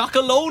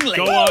Chocolonely.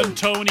 Go on,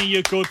 Tony,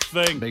 you good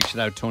thing. Big shout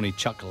out, Tony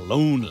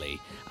Chocolonely.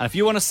 And if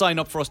you want to sign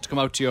up for us to come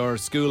out to your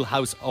school,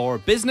 house or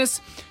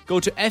business, go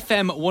to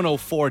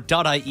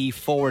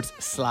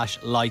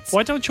fm104.ie/lights.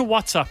 Why don't you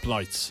WhatsApp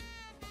lights?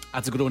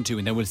 That's a good one too,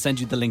 and then we'll send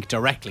you the link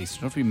directly, so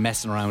you don't have to be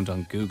messing around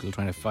on Google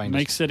trying to find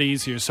Makes it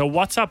easier. So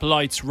WhatsApp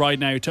lights right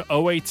now to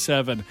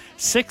 087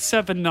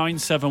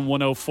 6797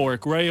 104.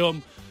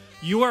 Graham,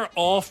 you are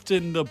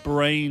often the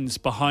brains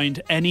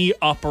behind any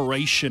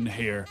operation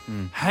here.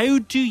 How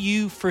do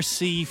you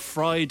foresee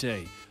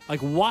Friday? Like,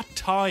 what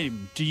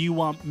time do you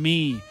want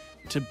me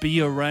to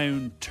be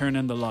around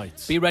turning the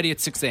lights? Be ready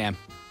at 6 a.m.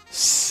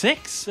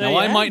 6 a.m.? Now,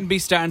 I mightn't be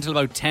starting until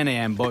about 10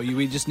 a.m, but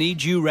we just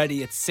need you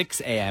ready at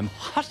 6 a.m.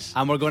 What?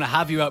 And we're going to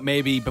have you out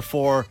maybe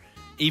before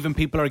even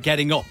people are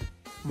getting up.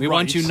 We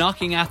want you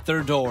knocking at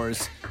their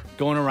doors,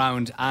 going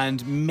around,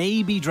 and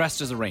maybe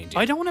dressed as a reindeer.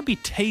 I don't want to be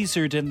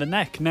tasered in the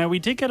neck. Now, we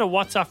did get a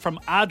WhatsApp from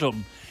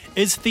Adam.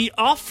 Is the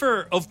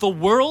offer of the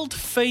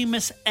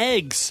world-famous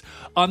eggs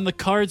on the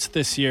cards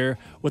this year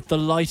with the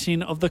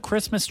lighting of the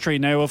Christmas tree?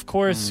 Now, of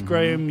course,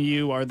 Graham,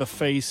 you are the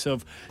face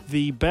of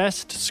the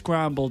best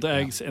scrambled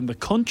eggs in the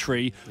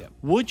country.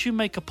 Would you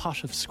make a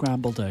pot of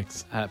scrambled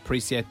eggs?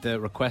 Appreciate the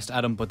request,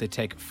 Adam, but they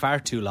take far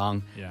too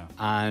long.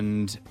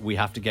 And we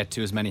have to get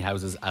to as many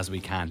houses as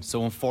we can.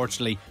 So,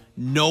 unfortunately,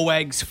 no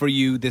eggs for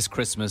you this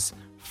Christmas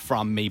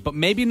from me. But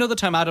maybe another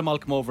time, Adam, I'll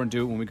come over and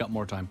do it when we got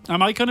more time.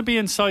 Am I going to be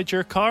inside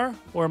your car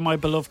or my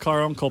beloved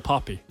car, Uncle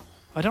Poppy?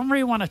 I don't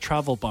really want to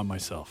travel by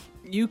myself.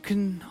 You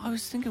can... I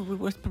was thinking...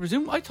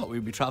 I thought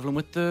we'd be travelling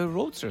with the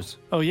Roadsters.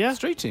 Oh, yeah?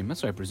 Street team.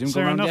 That's what I presume. Is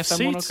Go there around the enough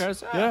FM10 seats?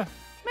 cars. Yeah.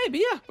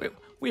 Maybe, yeah.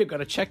 We've got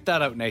to check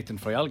that out, Nathan,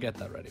 for you. I'll get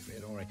that ready for you,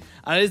 don't worry.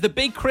 And it is the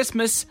big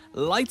Christmas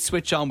light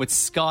switch on with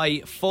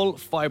Sky full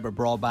fibre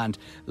broadband,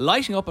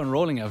 lighting up and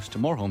rolling out to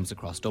more homes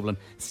across Dublin.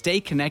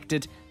 Stay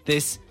connected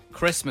this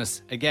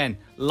Christmas. Again,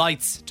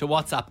 lights to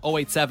WhatsApp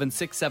 087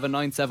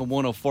 6797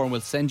 104 and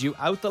we'll send you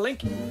out the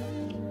link.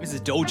 This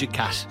is Doja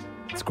Cat.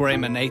 It's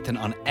Graham and Nathan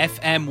on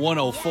FM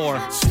 104.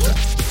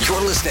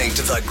 You're listening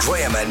to the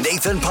Graham and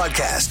Nathan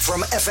podcast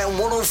from FM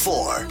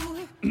 104.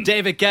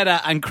 David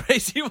Guetta and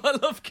Crazy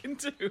What Love Can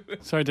Do.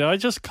 Sorry, did I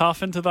just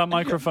cough into that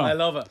microphone? I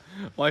love it.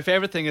 My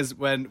favourite thing is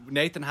when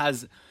Nathan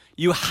has...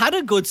 You had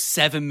a good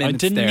 7 minutes I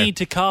didn't there need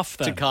to cough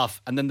then. to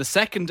cough. And then the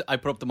second I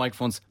put up the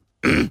microphones...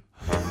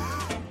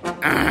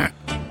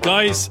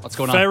 Guys, what's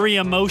going on? Very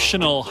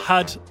emotional.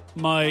 Had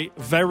my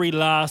very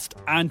last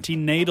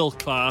antenatal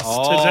class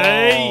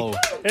today.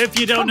 If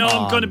you don't know,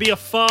 I'm going to be a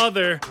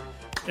father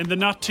in the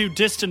not too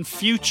distant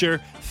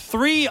future.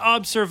 3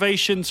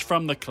 observations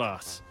from the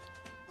class.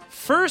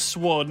 First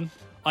one,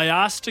 I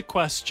asked a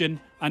question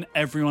and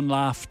everyone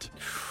laughed.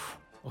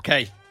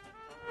 Okay,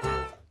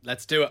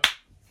 let's do it.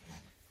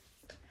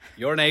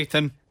 You're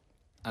Nathan,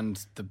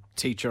 and the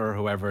teacher or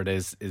whoever it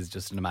is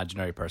just an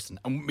imaginary person.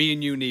 And me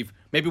and you, Niamh,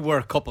 maybe we're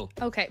a couple.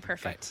 Okay,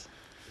 perfect.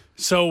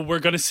 So we're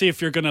going to see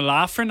if you're going to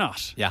laugh or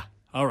not. Yeah.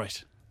 All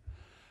right.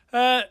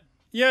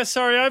 Yeah,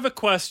 sorry, I have a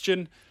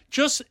question.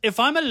 Just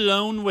if I'm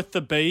alone with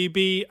the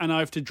baby and I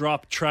have to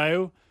drop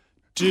trow,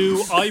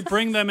 do I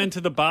bring them into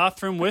the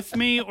bathroom with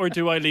me or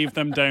do I leave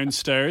them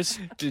downstairs?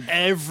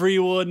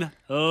 Everyone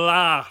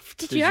laughed.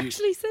 Did you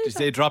actually say Did you that?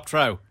 say drop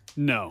trow?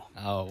 No.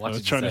 Oh, what I was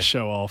did you trying say? to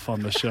show off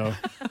on the show.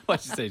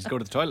 What did you say? Just go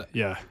to the toilet?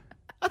 Yeah.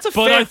 That's a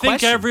But fair I think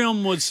question.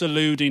 everyone was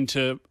alluding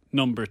to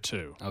number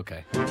 2.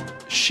 Okay.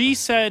 She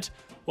said,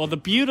 well, the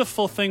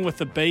beautiful thing with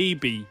the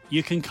baby,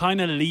 you can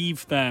kind of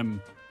leave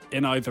them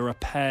in either a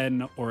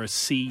pen or a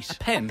seat. A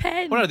pen?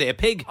 pen. What are they, a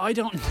pig? I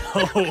don't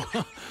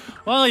know.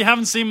 Well, you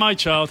haven't seen my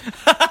child.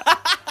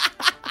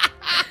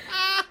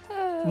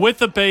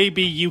 With a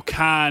baby, you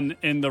can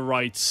in the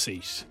right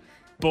seat.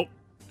 But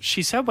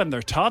she said when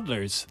they're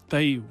toddlers,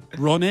 they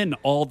run in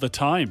all the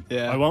time.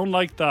 Yeah. I won't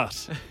like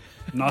that.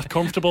 Not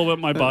comfortable with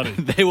my body.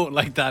 They won't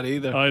like that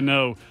either. I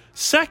know.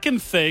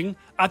 Second thing,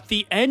 at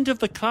the end of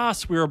the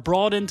class, we were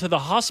brought into the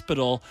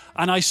hospital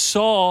and I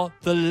saw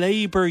the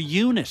labour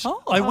unit.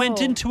 I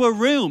went into a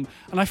room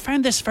and I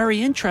found this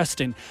very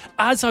interesting.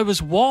 As I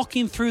was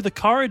walking through the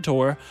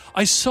corridor,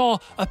 I saw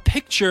a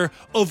picture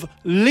of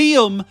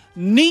Liam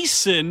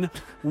Neeson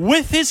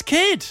with his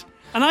kid.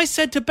 And I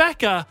said to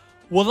Becca,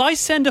 will I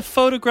send a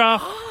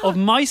photograph of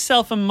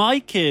myself and my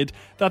kid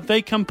that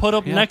they can put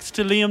up next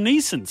to Liam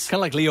Neeson's? Kind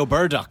of like Leo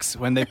Burdock's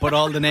when they put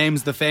all the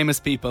names, the famous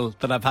people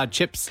that have had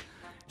chips.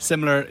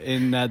 Similar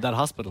in that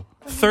hospital.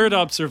 Third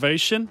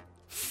observation.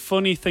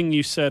 Funny thing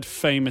you said,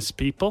 famous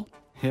people.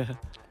 Yeah.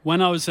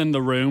 When I was in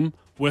the room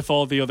with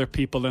all the other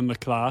people in the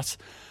class,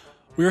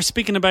 we were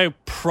speaking about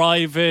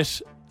private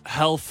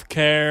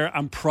healthcare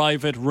and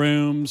private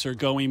rooms are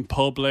going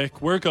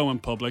public. We're going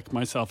public,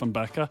 myself and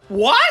Becca.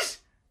 What?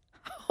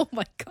 Oh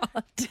my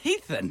God.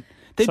 Nathan,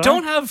 they Sorry?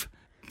 don't have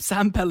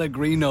San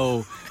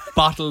Pellegrino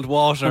bottled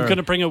water. I'm going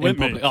to bring it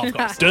with in me. public. Oh, of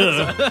course.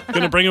 Duh.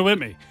 Going to bring it with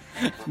me.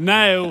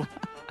 Now,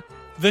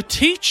 the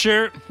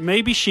teacher,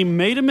 maybe she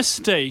made a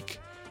mistake.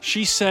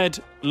 She said,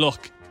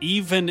 look,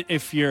 even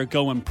if you're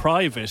going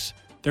private,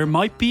 there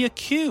might be a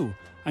queue.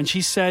 And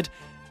she said,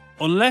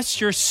 unless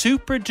you're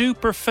super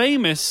duper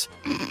famous,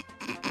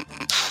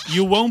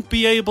 you won't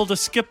be able to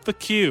skip the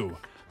queue.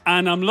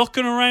 And I'm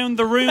looking around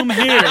the room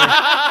here,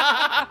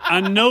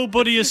 and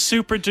nobody is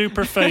super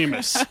duper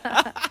famous.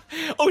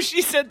 Oh,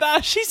 she said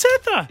that? She said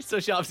that. So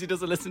she obviously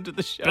doesn't listen to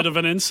the show. Bit of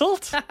an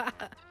insult.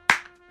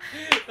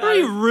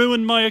 You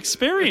ruined my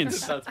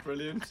experience. That's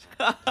brilliant.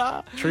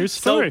 True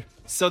story.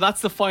 So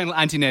that's the final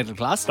antenatal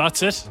class.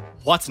 That's it.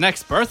 What's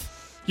next,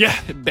 birth? Yeah.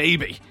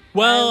 Baby.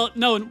 Well,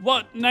 no,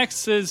 what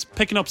next is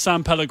picking up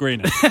San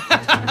Pellegrino.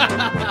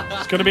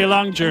 It's going to be a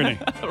long journey.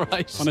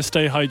 Right. Want to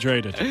stay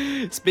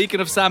hydrated. Speaking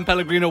of San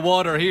Pellegrino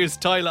water, here's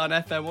Tyler on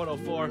FM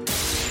 104.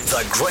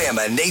 The Graham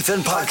and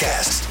Nathan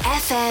Podcast.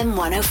 FM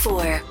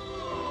 104.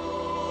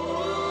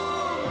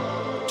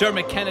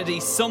 Dermot Kennedy,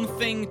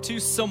 Something to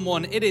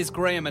Someone. It is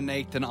Graham and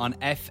Nathan on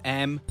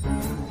FM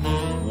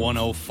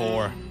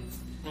 104.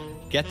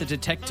 Get the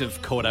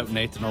detective code out,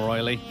 Nathan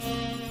O'Reilly.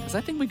 Because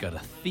I think we got a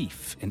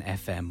thief in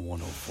FM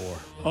 104.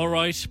 All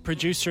right,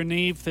 producer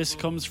Neve, this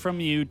comes from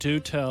you. Do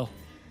tell.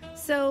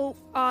 So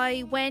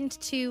I went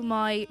to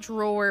my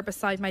drawer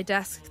beside my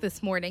desk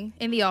this morning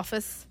in the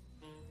office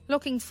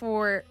looking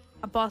for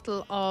a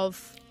bottle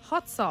of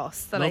hot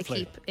sauce that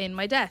Lovely. I keep in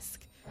my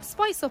desk to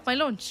spice up my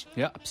lunch.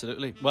 Yeah,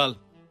 absolutely. Well,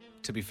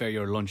 to be fair,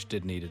 your lunch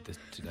did need it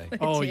today.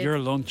 Oh, did. your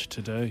lunch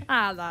today.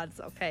 Lads,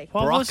 okay.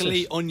 What was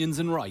Broccoli, it? onions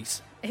and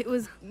rice. It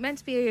was meant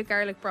to be a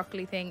garlic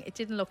broccoli thing. It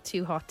didn't look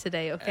too hot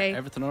today, okay?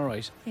 Everything all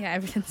right? Yeah,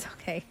 everything's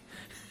okay.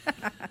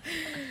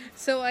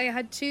 So I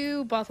had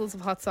 2 bottles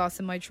of hot sauce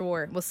in my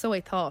drawer. Well, so I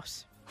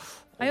thought.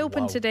 I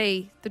opened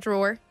today the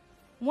drawer.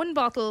 1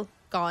 bottle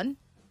gone.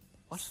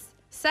 What?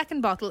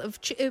 Second bottle of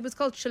it was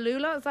called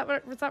Cholula.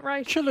 Was that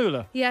right?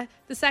 Cholula. Yeah.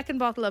 The second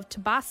bottle of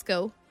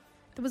Tabasco.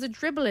 There was a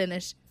dribble in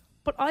it,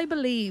 but I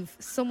believe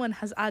someone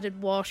has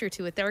added water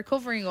to it. They were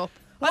covering up.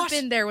 What? I've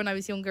been there when I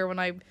was younger when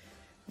I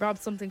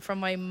robbed something from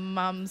my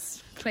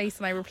mum's place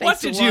and I replaced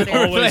What the did you water.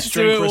 Always replace it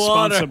drink with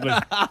water?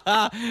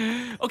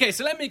 responsibly. Okay,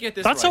 so let me get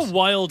this That's right. a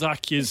wild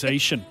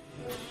accusation.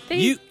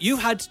 You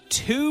had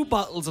 2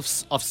 bottles of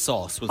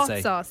sauce, we'll hot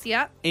say, sauce,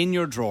 yeah. in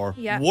your drawer.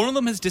 Yeah. One of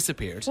them has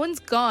disappeared, One's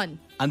gone,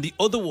 and the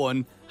other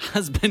one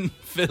has been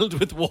filled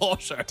with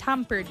water.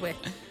 tampered with.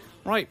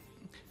 Right.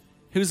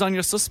 Who's on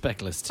your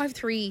suspect list? I have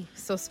 3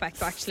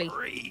 suspects actually.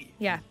 3?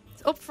 Yeah.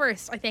 Up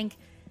first, I think,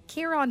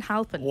 Kieran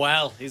Halpin.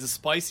 Well, he's a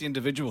spicy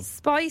individual.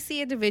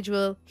 Spicy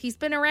individual. He's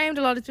been around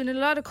a lot. He's doing a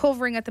lot of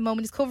covering at the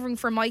moment. He's covering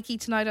for Mikey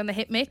tonight on the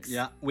Hit Mix.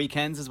 Yeah,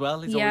 weekends as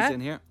well. He's Yeah. always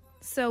in here.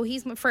 So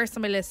he's my first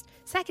on my list.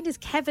 Second is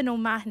Kevin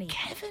O'Mahony.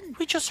 Kevin?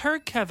 We just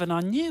heard Kevin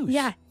on news.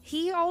 Yeah,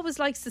 he always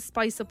likes to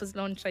spice up his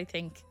lunch, I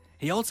think.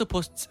 He also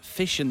puts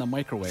fish in the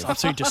microwave. It's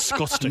absolutely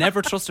disgusting.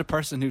 Never trust a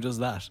person who does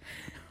that.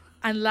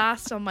 And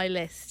last on my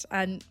list,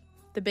 and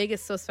the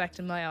biggest suspect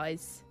in my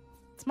eyes,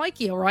 it's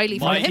Mikey O'Reilly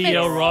from the Hit Mikey Mix.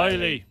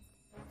 O'Reilly.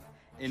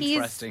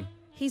 Interesting.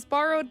 He's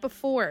borrowed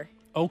before.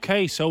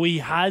 Okay, so he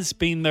has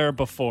been there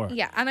before.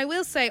 Yeah, and I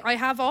will say I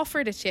have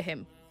offered it to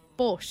him,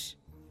 but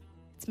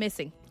it's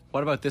missing.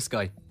 What about this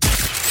guy?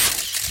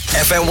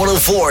 FM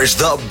 104's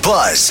The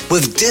Buzz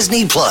with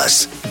Disney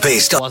Plus.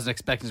 Based I on. wasn't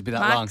expecting it to be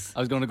that Max. long. I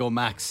was going to go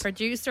Max.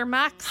 Producer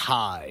Max.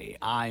 Hi,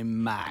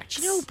 I'm Max.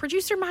 Do you know,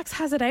 Producer Max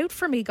has it out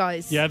for me,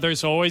 guys. Yeah,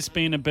 there's always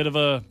been a bit of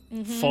a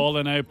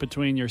falling out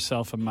between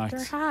yourself and Max.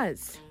 There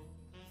has.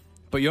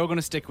 But you're going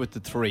to stick with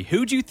the 3.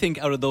 Who do you think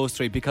out of those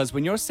 3? Because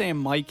when you're saying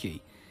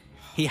Mikey,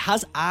 he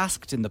has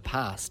asked in the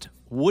past,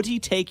 would he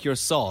take your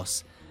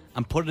sauce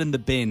and put it in the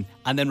bin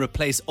and then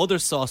replace other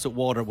sauce with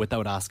water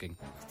without asking?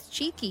 It's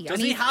cheeky. Does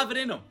and he he's- have it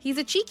in him? He's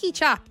a cheeky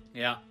chap.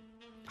 Yeah.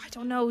 I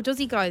don't know. Does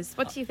he, guys?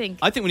 What do you think?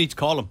 I think we need to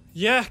call him.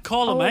 Yeah,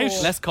 call him Oh.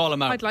 out. Let's call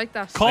him out. I'd like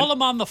that. Call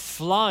him on the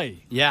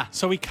fly. Yeah.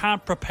 So he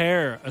can't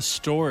prepare a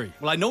story.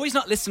 Well, I know he's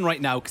not listening right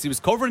now because he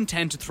was covering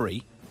 10 to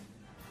 3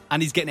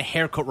 and he's getting a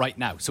haircut right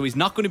now. So he's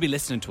not going to be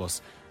listening to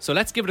us. So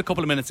let's give it a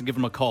couple of minutes and give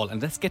him a call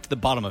and let's get to the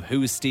bottom of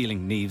who is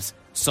stealing Neve's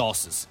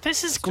sauces.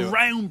 This is do it.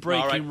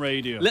 groundbreaking All right.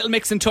 radio. Little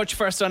Mix in Touch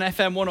first on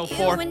FM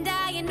 104. You and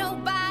I and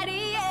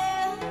nobody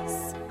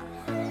else.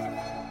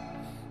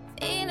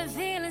 In the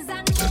feelings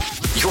I know.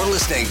 You're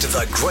listening to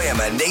the Graham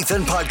and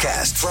Nathan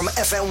Podcast from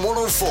FM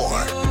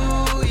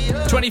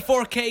 104.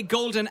 24K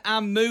Golden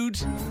Am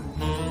Mood.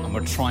 And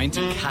we're trying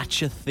to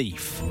catch a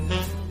thief.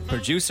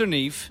 Producer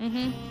Neve,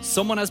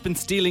 someone has been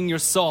stealing your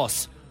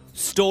sauce.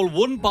 Stole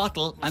 1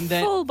 bottle and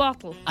then Full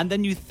bottle. and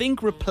then you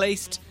think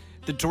replaced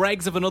the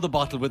dregs of another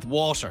bottle with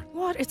water.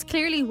 What? It's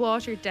clearly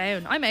watered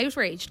down. I'm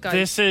outraged, guys.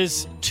 This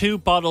is 2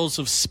 bottles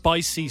of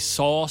spicy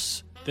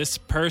sauce. This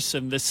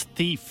person, this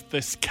thief,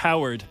 this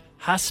coward,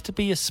 has to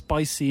be a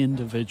spicy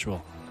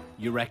individual.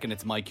 you reckon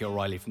it's Mikey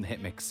O'Reilly from the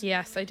Hit Mix.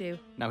 Yes, I do.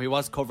 Now, he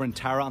was covering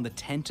Tara on the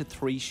 10 to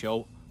 3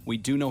 show. We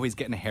do know he's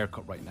getting a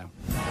haircut right now.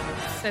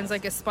 Sounds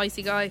like a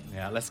spicy guy.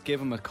 Yeah, let's give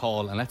him a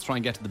call and let's try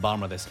and get to the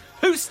bottom of this.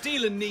 Who's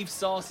stealing Neve's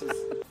sauces?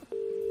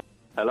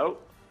 Hello?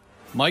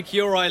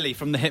 Mikey O'Reilly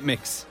from the Hit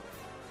Mix.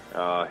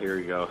 Here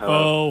we go.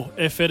 Hello. Oh,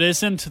 if it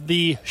isn't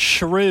the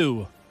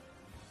shrew.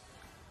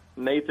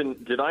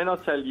 Nathan, did I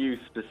not tell you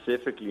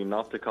specifically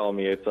not to call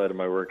me outside of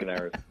my working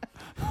hours?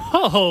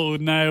 Oh,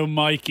 now,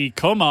 Mikey,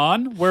 come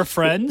on. We're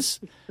friends.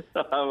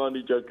 I'm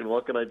only joking.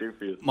 What can I do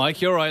for you?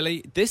 Mikey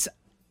O'Reilly, this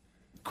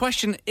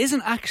question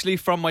isn't actually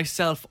from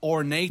myself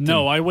or Nathan.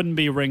 No, I wouldn't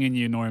be ringing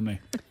you normally.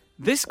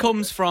 This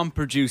comes from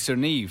producer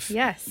Neve.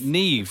 Yes.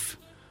 Neve,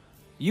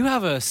 you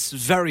have a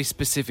very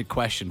specific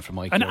question for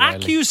Mikey An O'Reilly.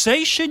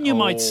 accusation, you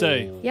might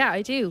say. Yeah,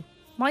 I do.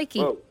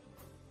 Mikey. Whoa.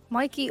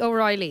 Mikey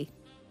O'Reilly.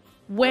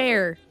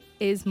 Where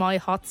is my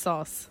hot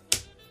sauce?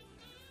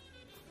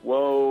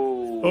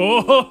 Whoa.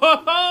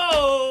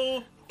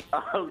 Oh!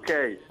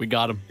 Okay. We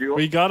got him.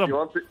 We got him.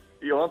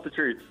 You want the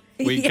truth?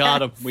 We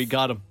got him. We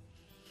got him.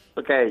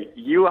 Okay,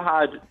 you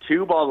had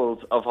 2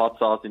 bottles of hot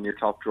sauce in your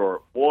top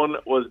drawer. One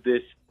was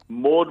this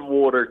mud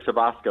water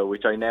Tabasco,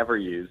 which I never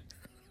used.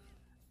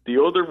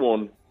 The other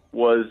one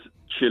was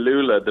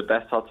Cholula, the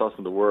best hot sauce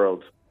in the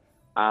world.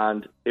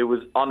 And it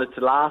was on its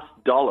last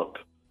dollop.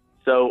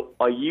 So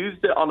I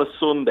used it on a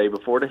Sunday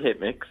before the Hit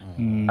Mix.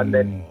 And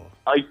then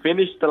I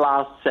finished the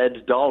last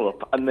said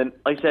dollop. And then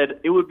I said,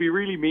 it would be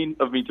really mean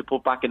of me to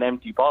put back an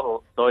empty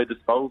bottle. So I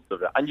disposed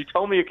of it. And you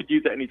told me I could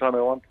use it anytime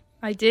I want.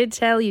 I did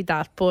tell you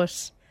that,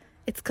 but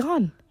it's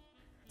gone.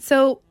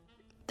 So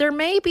there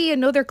may be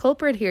another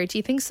culprit here. Do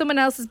you think someone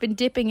else has been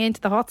dipping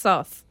into the hot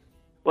sauce?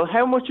 Well,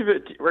 how much of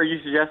it were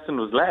you suggesting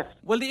was left?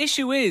 Well, the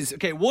issue is,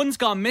 okay, one's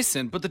gone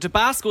missing, but the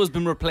Tabasco has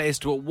been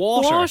replaced with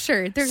water.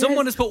 Water.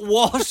 Someone has put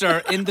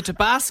water in the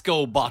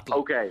Tabasco bottle.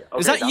 Okay.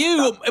 Is that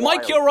you?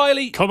 Mikey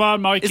O'Reilly? Come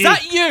on, Mikey. Is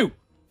that you?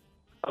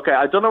 Okay,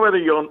 I don't know whether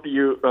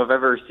you have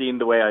ever seen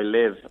the way I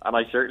live, and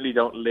I certainly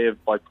don't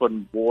live by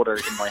putting water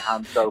in my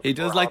hand soap. He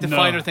does like the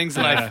finer things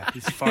in life.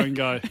 He's a fine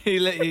guy.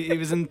 He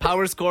was in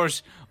Powers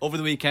Court over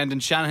the weekend,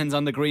 and Shanahan's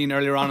on the green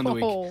earlier on in the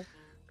week.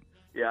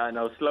 Yeah, I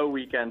know, slow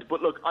weekend.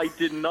 But look, I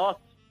did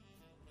not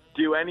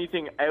do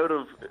anything out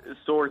of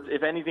sorts.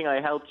 If anything,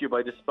 I helped you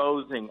by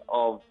disposing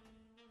of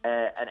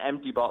an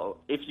empty bottle.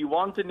 If you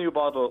want a new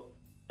bottle,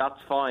 that's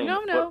fine.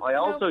 No, but I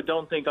also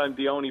don't think I'm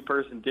the only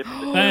person dipping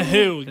the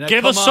Who? Now,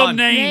 Give come us some on.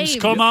 names.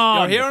 Names. Come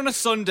on. You're here on a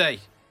Sunday.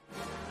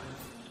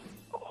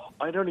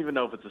 I don't even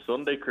know if it's a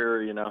Sunday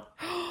career, you know.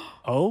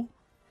 Oh?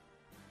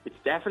 It's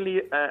definitely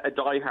a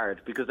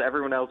diehard because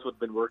everyone else would have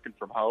been working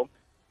from home.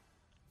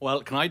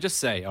 Well, can I just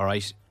say, all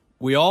right,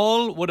 we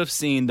all would have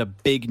seen the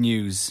big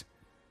news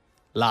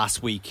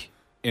last week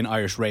in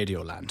Irish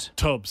Radio land.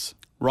 Tubbs.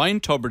 Ryan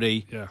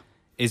Tubridy Yeah.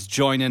 is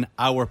joining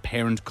our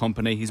parent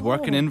company. He's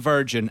working in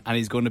Virgin and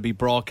he's going to be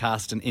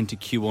broadcasting into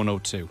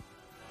Q102.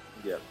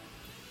 Yeah.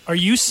 Are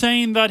you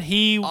saying that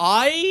he,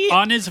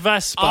 on his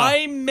Vespa?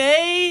 I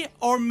may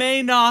or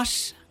may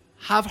not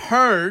have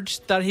heard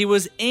that he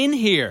was in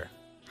here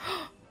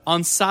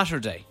on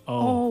Saturday.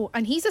 Oh,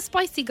 and he's a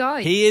spicy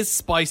guy. He is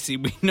spicy.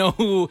 We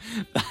know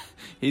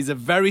he's a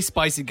very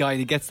spicy guy and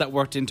he gets that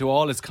worked into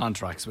all his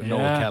contracts with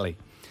Noel Kelly.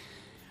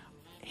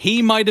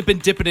 He might have been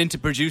dipping into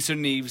producer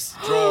Neve's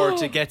drawer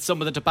to get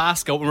some of the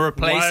Tabasco and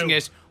replacing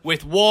it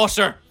with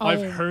water.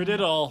 I've heard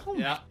it all.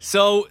 Yeah.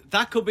 So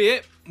that could be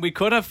it. We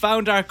could have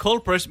found our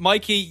culprit.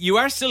 Mikey, you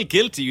are still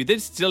guilty. You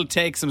did still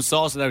take some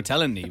sauce without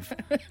telling Neve.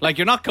 Like,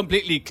 you're not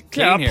completely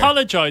clean here.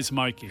 Apologise,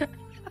 Mikey.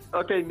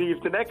 Okay,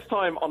 Neve, the next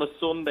time on a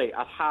Sunday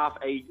at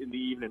 8:30 in the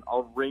evening,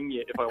 I'll ring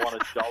you if I want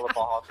a dollop of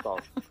hot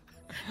sauce.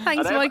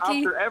 Thanks, and Mikey.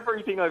 After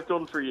everything I've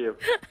done for you.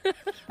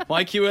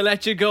 Mikey, we'll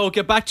let you go.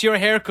 Get back to your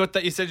haircut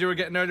that you said you were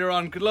getting earlier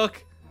on. Good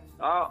luck.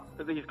 Oh,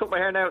 he's cut my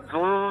hair now.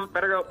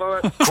 Better go,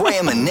 boy.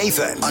 Graham and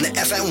Nathan on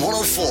FM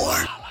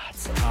 104.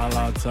 Ah,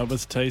 lads, that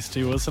was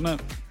tasty, wasn't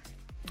it?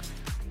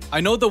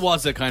 I know there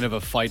was a kind of a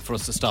fight for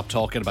us to stop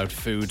talking about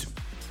food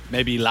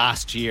maybe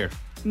last year.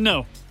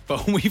 No.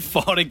 But we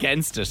fought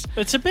against it.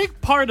 It's a big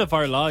part of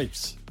our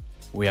lives.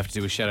 We have to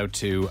do a shout out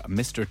to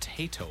Mr.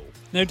 Tato.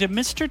 Now, did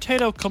Mr.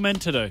 Tato come in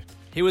today?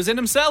 He was in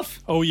himself.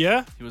 Oh,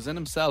 yeah? He was in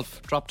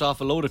himself. Dropped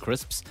off a load of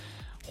crisps.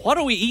 What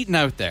are we eating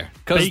out there?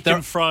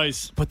 Bacon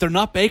fries. But they're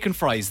not bacon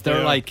fries. They're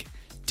Yeah. like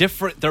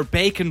different. They're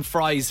bacon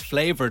fries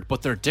flavoured,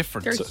 but they're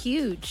different. They're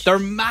huge. They're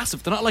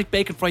massive. They're not like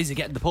bacon fries you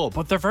get in the pub.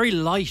 But they're very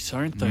light,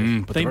 aren't they?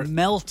 but They they're-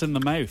 melt in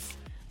the mouth.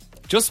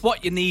 Just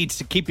what you need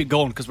to keep you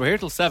going, because we're here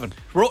till 7.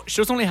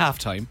 It's only half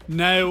time.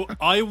 Now,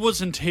 I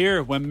wasn't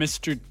here when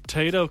Mr.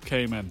 Tato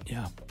came in.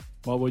 Yeah.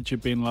 What would you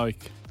have been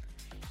like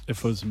if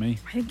it was me?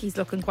 I think he's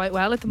looking quite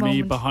well at the Me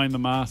moment. behind the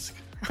mask.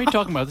 What are you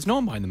talking about? There's no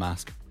one behind the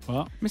mask.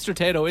 What? Mr.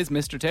 Tato is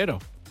Mr. Tato.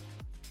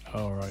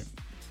 All right.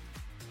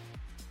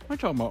 What are you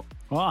talking about?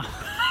 What?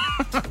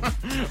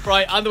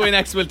 Right, on the way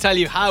next, we'll tell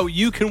you how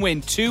you can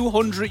win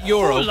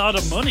 €200 a lot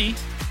of money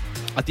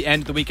at the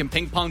end of the week in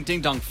Ping Pong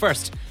Ding Dong.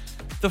 First,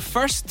 the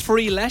first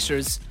 3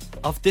 letters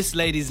of this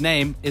lady's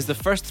name is the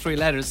first 3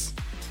 letters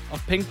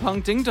of Ping Pong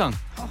Ding Dong.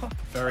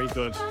 Very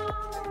good.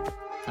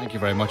 Thank you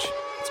very much.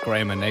 It's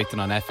Graham and Nathan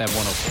on FM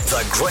 104.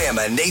 The Graham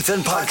and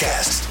Nathan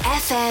Podcast.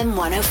 FM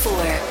 104.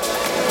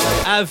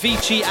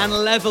 Avicii and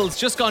Levels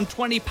just gone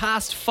 20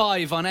 past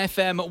 5 on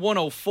FM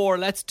 104.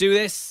 Let's do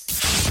this.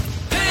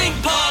 Ping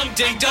pong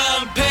ding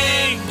dong,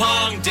 ping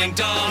pong ding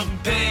dong,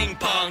 ping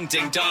pong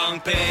ding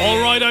dong, ping. All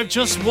right, I've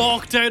just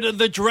walked out of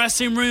the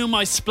dressing room.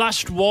 I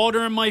splashed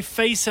water in my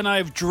face and I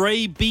have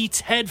Dre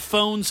Beats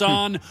headphones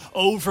on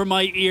over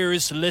my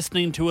ears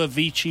listening to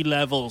Avicii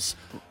Levels.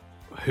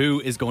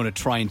 Who is going to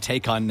try and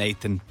take on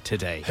Nathan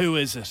today? Who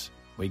is it?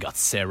 We got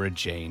Sarah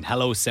Jane.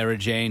 Hello, Sarah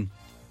Jane.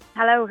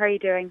 Hello, how are you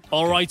doing?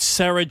 All right,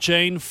 Sarah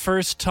Jane,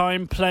 first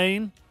time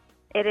playing?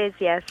 It is,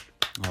 yes.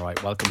 All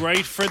right, welcome.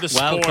 Great for the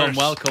sport.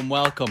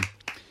 Welcome.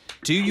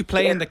 Do you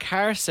play in the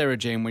car, Sarah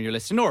Jane, when you're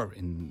listening, or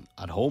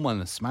at home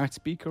on a smart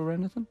speaker or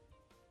anything?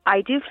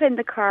 I do play in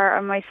the car,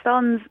 and my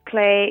sons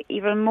play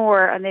even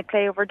more, and they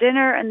play over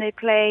dinner, and they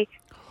play,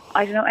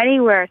 I don't know,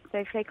 anywhere.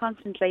 They play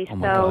constantly,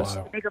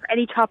 so they got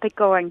any topic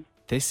going.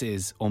 This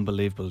is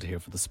unbelievable to hear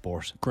for the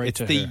sport. Great it's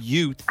to the hear.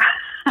 youth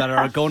that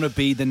are going to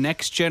be the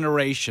next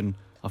generation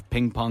of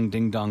ping pong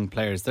ding dong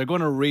players. They're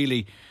going to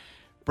really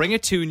bring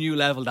it to a new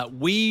level that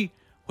we,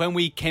 when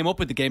we came up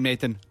with the game,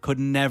 Nathan, could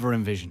never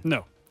envision.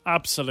 No,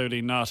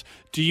 absolutely not.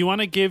 Do you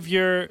want to give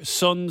your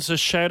sons a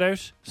shout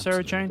out,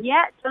 Sarah Jane?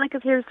 Yeah,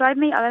 Donica's here beside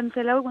me. I'll let him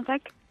say hello. One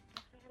sec.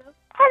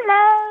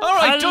 Hello. All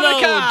right,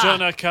 Hello,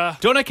 Donica.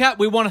 Donica,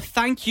 we want to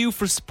thank you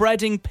for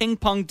spreading ping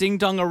pong ding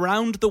dong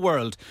around the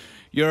world.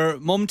 Your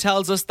mum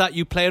tells us that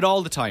you play it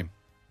all the time.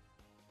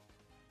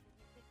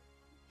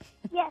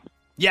 Yes.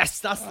 Yes,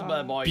 that's the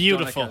boy.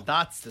 Beautiful. Donica.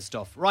 That's the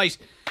stuff. Right.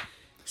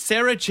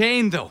 Sarah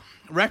Jane, though,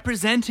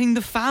 representing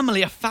the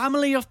family, a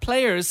family of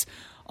players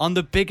on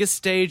the biggest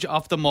stage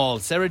of them all.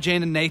 Sarah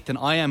Jane and Nathan,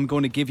 I am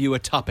going to give you a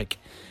topic.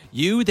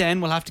 You then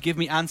will have to give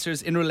me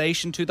answers in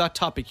relation to that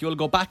topic. You'll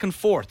go back and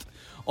forth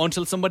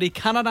until somebody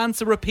cannot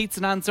answer, repeats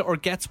an answer, or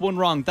gets one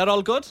wrong. That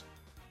all good?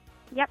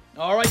 Yep.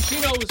 All right,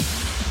 she knows.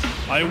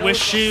 I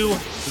wish you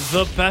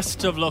the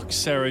best of luck,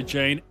 Sarah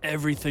Jane.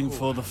 Everything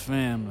for the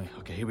family.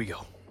 Okay, here we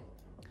go.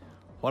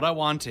 What I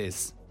want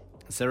is,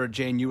 Sarah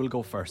Jane, you will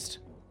go first.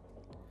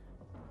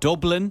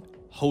 Dublin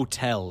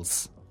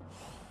hotels.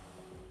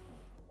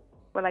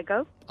 Will I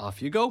go?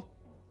 Off you go.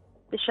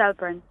 The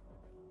Shelburne.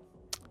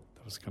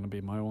 That was going to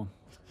be my one.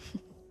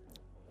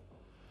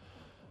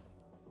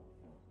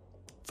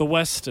 The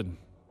Westin.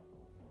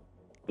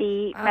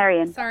 The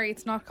Marion. Sorry,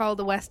 it's not called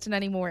the Westin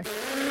anymore.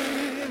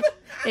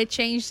 It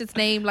changed its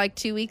name like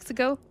 2 weeks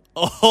ago.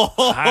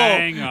 Oh,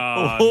 hang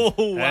on. Oh,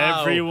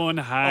 wow. Everyone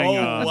hang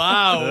on.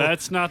 Wow.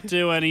 Let's not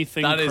do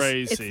anything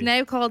crazy. It's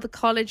now called the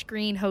College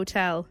Green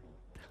Hotel.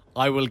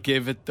 I will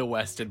give it the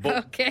Westin.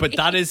 But, Okay. but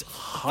that is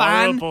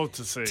horrible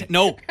to see.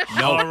 No.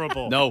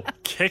 Horrible. No.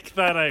 Kick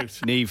that out.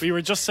 Neve. We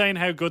were just saying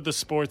how good the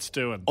sport's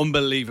doing.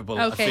 Unbelievable.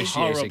 Okay.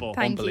 Officiating. Horrible.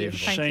 Thank you. Unbelievable.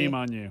 Thank Shame you.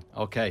 on you.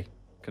 Okay,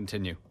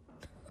 continue.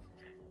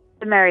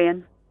 The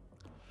Marion.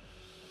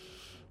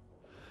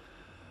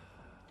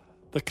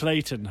 The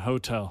Clayton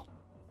Hotel.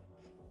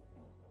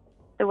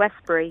 The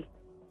Westbury.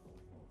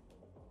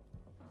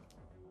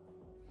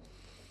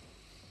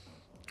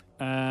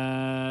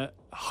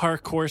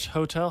 Harcourt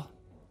Hotel.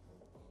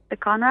 The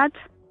Conrad.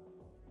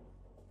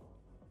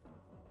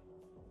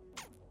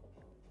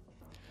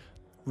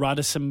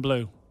 Radisson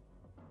Blue.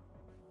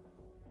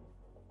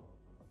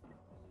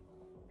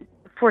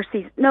 Four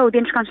Seasons. No, the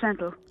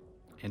Intercontinental.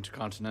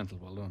 Intercontinental,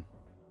 well done.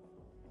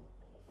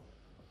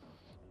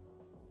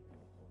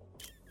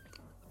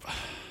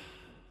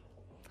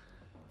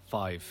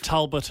 Five.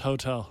 Talbot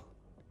Hotel.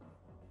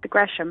 The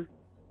Gresham.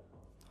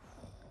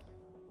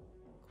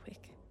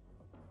 Quick.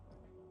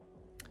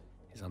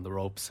 He's on the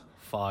ropes.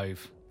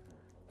 5,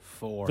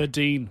 4. The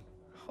Dean.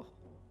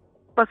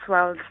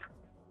 Buswells.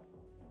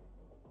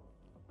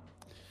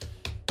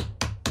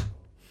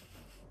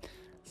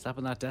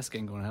 Slapping that desk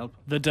ain't going to help.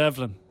 The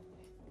Devlin.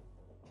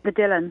 The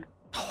Dillon.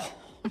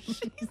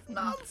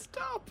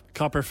 Non-stop.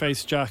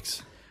 Copperface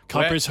Jacks.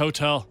 Copper's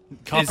Hotel. Is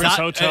Copper's that,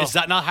 Hotel. Is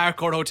that not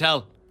Harcourt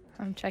Hotel?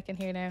 I'm checking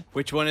here now.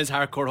 Which one is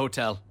Harcourt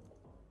Hotel?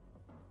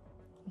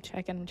 I'm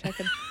checking.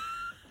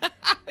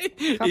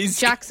 He's-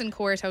 Jackson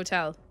Court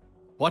Hotel.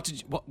 What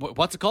did you,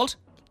 what's it called?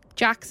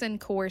 Jackson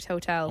Court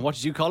Hotel. And what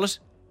did you call it?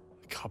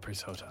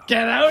 Copper's Hotel.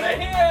 Get out of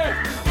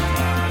here!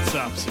 That's an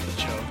absolute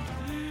joke.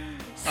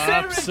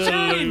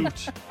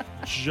 Absolute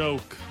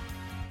joke.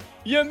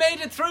 You made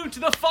it through to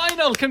the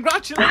final.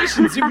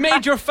 Congratulations. You've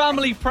made your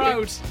family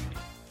proud.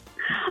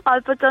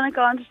 I'll put Donica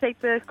on to take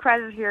the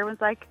credit here. One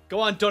sec. Go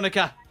on,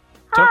 Donica.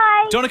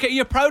 Hi. Donica, are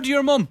you proud of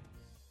your mum?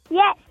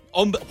 Yes.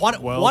 What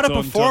Well a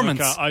done, performance.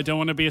 Donica. I don't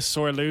want to be a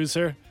sore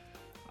loser,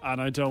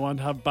 and I don't want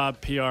to have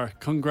bad PR.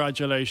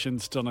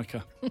 Congratulations,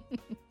 Donica. Thank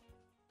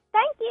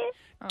you.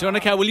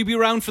 Donica, will you be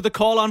around for the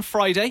call on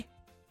Friday?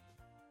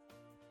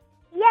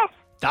 Yes.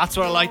 That's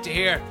what I like to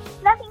hear.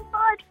 Looking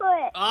forward for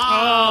it.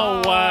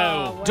 Oh,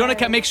 wow.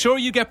 Donica, make sure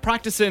you get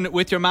practicing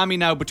with your mammy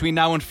now between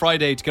now and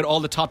Friday to get all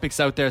the topics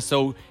out there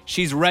so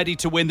she's ready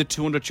to win the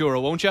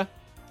 €200, won't you?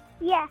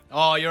 Yeah.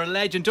 Oh, you're a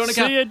legend. Donica.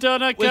 See you,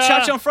 Donica. We'll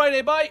chat to you on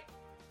Friday. Bye.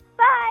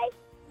 Bye.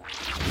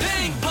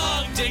 Ping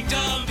pong ding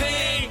dong,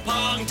 ping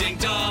pong ding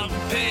dong,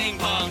 ping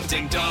pong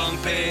ding dong,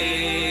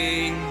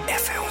 ping.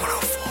 FM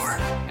 104.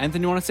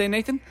 Anything you want to say,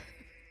 Nathan?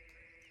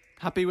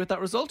 Happy with that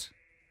result?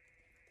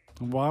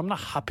 Well, I'm not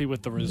happy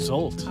with the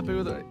result. Happy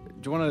with it?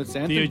 Do you want to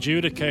say anything? The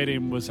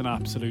adjudicating was an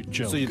absolute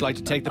joke. So you'd like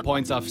to take the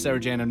points off Sarah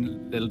Jane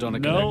and Little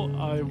Donica? No,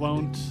 I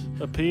won't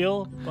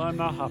appeal, but I'm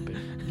not happy.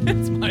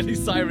 It's Miley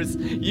Cyrus.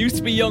 Used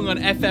to be young on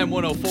FM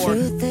 104.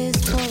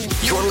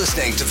 You're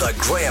listening to the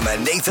Graham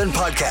and Nathan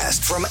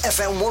podcast from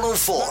FM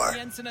 104.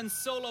 Jensen and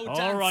Solo Dance.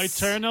 All right,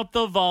 turn up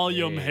the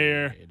volume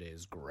here. It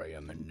is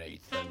Graham and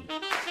Nathan.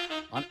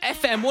 On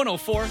FM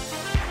 104.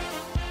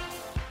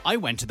 I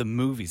went to the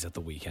movies at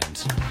the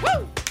weekend.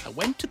 Woo! I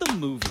went to the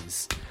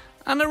movies.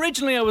 And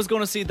originally I was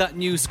going to see that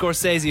new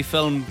Scorsese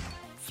film,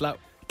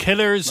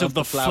 Killers of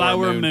the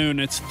Flower Moon.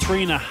 It's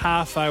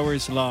 3.5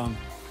 hours long.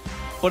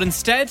 But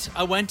instead,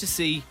 I went to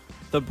see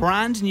the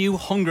brand new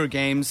Hunger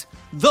Games,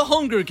 The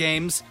Hunger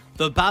Games,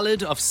 The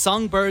Ballad of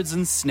Songbirds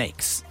and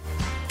Snakes.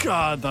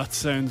 God, that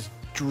sounds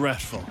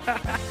dreadful.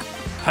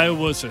 How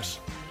was it?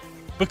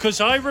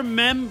 Because I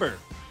remember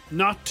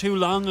not too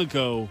long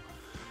ago,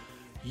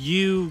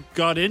 you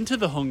got into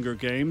the Hunger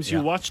Games. Yeah.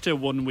 You watched it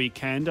one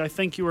weekend. I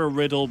think you were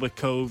riddled with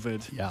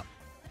COVID. Yeah.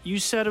 You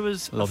said it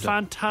was Loved a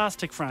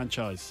fantastic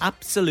franchise.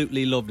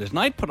 Absolutely loved it. And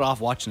I'd put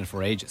off watching it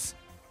for ages.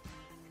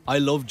 I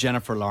love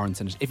Jennifer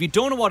Lawrence in it. If you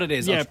don't know what it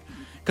is, Yeah.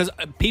 because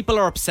people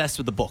are obsessed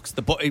with the books.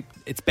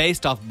 It's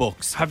based off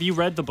books. Have you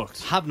read the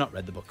books? Have not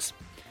read the books.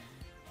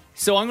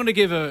 So I'm going to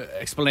give an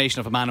explanation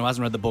of a man who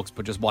hasn't read the books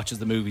but just watches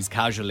the movies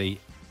casually.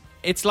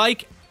 It's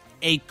like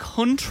a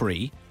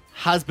country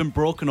has been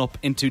broken up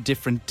into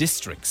different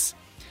districts.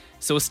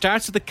 So it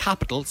starts with the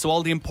capital, so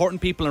all the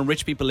important people and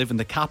rich people live in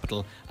the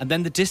capital, and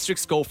then the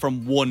districts go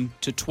from 1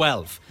 to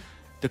 12.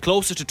 The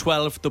closer to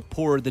 12, the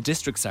poorer the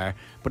districts are.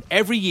 But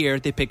every year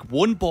they pick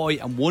one boy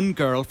and one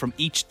girl from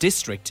each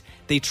district.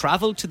 They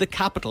travel to the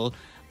capital,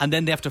 and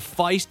then they have to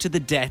fight to the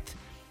death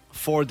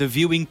for the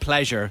viewing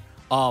pleasure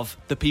of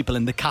the people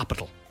in the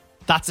capital.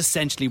 That's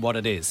essentially what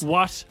it is.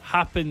 What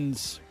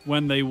happens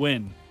when they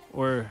win?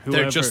 Or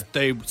whoever?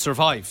 They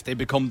survive. They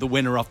become the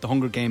winner of the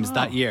Hunger Games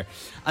that year.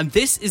 And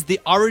this is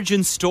the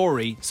origin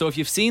story. So if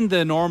you've seen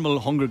the normal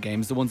Hunger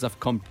Games, the ones that have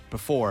come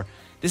before,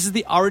 this is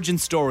the origin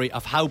story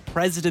of how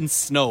President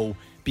Snow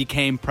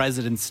became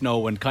President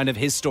Snow and kind of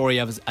his story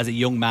as a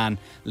young man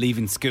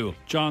leaving school.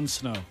 Jon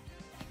Snow.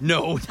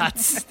 No,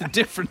 that's the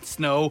different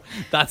Snow.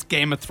 That's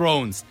Game of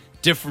Thrones.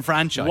 Different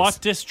franchise. What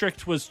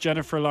district was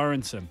Jennifer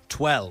Lawrence in?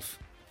 12.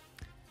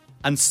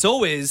 And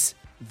so is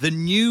the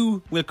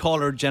new, we'll call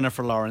her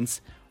Jennifer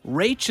Lawrence,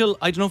 Rachel,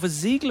 I don't know if it's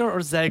Ziegler or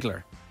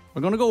Zegler.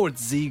 We're going to go with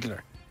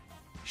Ziegler.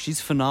 She's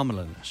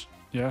phenomenal in it.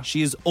 Yeah.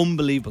 She is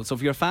unbelievable. So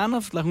if you're a fan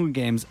of The Hunger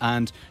Games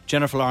and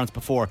Jennifer Lawrence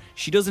before,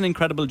 she does an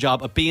incredible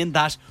job of being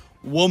that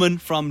woman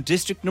from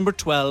District Number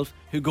 12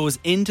 who goes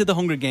into the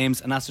Hunger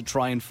Games and has to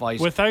try and fight.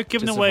 Without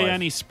giving to away survive.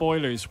 any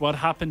spoilers, what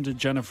happened to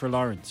Jennifer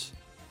Lawrence?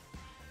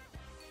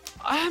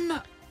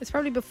 It's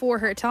probably before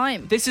her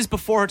time. This is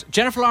before her.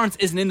 Jennifer Lawrence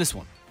isn't in this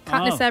one.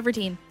 Katniss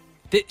Everdeen.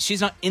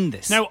 She's not in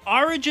this. Now,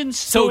 origin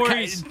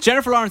stories... So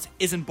Jennifer Lawrence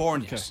isn't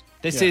born yet. Okay.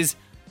 This Yeah. is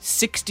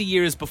 60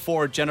 years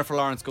before Jennifer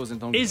Lawrence goes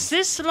into Hunger Is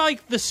this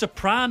like the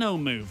Soprano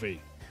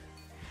movie?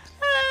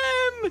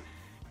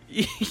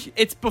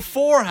 It's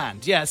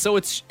beforehand, yeah. So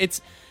it's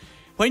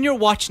when you're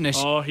watching it.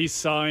 Oh, he's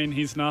sighing.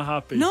 He's not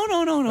happy. No.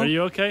 Are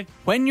you okay?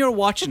 When you're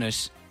watching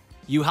it,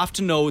 you have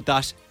to know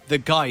that the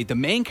guy, the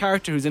main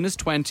character who's in his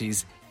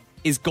 20s,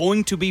 is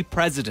going to be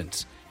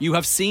president. You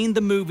have seen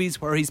the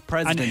movies where he's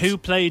president. And who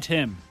played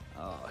him?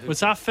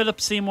 Was that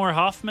Philip Seymour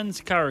Hoffman's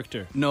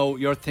character? No,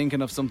 you're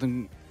thinking of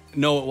something.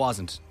 No, it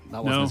wasn't.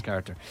 That wasn't No. his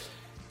character.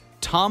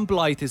 Tom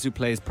Blythe is who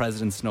plays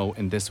President Snow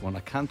in this one. I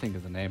can't think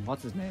of the name.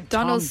 What's his name?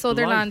 Donald Tom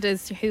Sutherland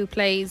is who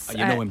plays.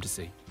 You know him to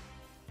see.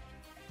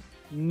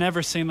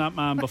 Never seen that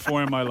man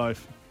before in my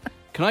life.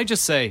 Can I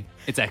just say,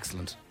 it's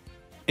excellent.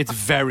 It's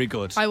very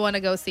good. I want to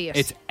go see it.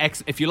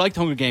 It's if you like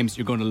the Hunger Games,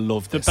 you're going to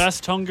love The this.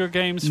 best Hunger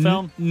Games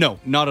film? No,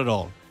 not at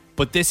all.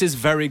 But this is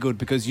very good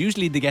because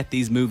usually they get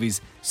these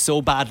movies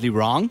so badly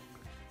wrong.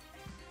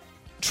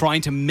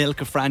 Trying to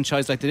milk a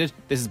franchise like they did.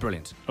 This is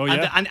brilliant. Oh,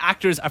 yeah? And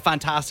actors are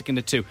fantastic in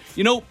it too.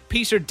 You know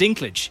Peter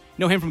Dinklage? You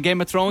know him from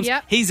Game of Thrones? Yeah.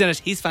 He's in it.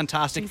 He's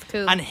fantastic. He's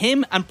cool. And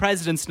him and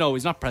President Snow,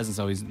 he's not President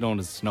Snow, he's known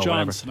as Snow. Jon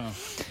whatever. Snow.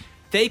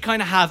 They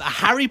kind of have a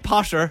Harry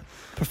Potter,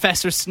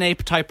 Professor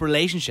Snape type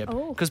relationship.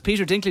 Oh. Because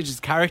Peter Dinklage's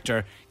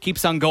character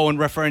keeps on going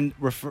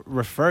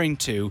referring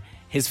to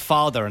his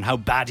father and how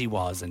bad he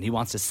was, and he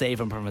wants to save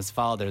him from his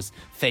father's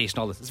fate and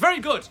all this. It's very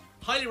good.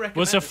 Highly recommend.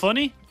 Was it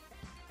funny?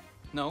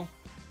 No.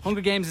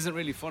 Hunger Games isn't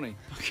really funny.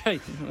 Okay.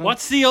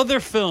 What's the other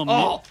film?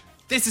 Oh,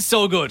 this is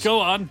so good. Go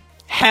on.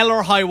 Hell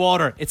or High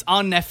Water. It's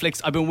on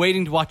Netflix. I've been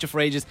waiting to watch it for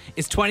ages.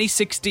 It's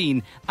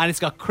 2016 and it's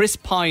got Chris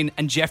Pine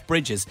and Jeff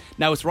Bridges.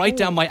 Now it's right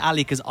down my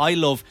alley because I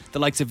love the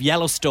likes of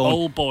Yellowstone.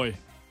 Oh boy.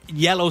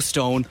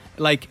 Yellowstone,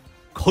 like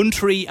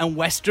country and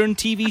western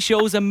TV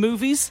shows and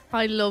movies.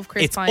 I love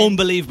Chris It's Pine.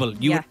 unbelievable.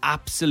 You Yeah. would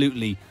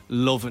absolutely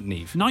love it,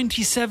 Niamh.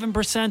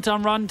 97%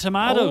 on Rotten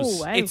Tomatoes.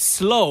 Oh, wow. It's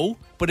slow,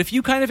 but if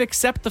you kind of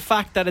accept the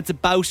fact that it's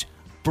about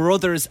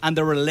brothers and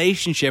their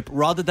relationship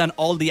rather than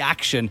all the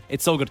action,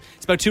 it's so good.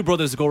 It's about two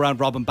brothers who go around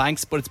robbing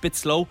banks, but it's a bit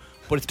slow.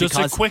 But it's Does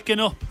because it quicken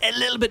up? a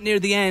little bit near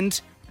the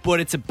end, but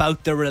it's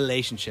about their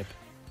relationship.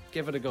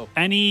 Give it a go.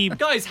 Any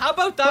Guys, how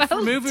about that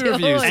for movie done.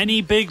 reviews?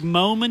 any big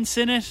moments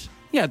in it?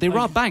 Yeah, they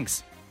rob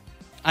banks.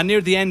 And near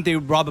the end, they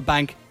rob a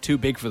bank too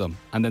big for them.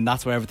 And then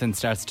that's where everything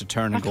starts to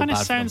turn and That go kind bad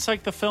of for them. sounds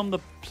like the film The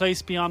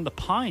Place Beyond the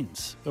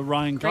Pines, the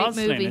Ryan Great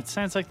Gosling. movie. It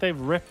sounds like they've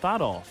ripped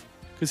that off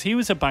because he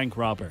was a bank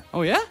robber.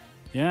 Oh, yeah?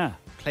 Yeah.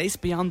 Place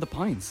Beyond the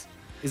Pines.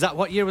 Is that,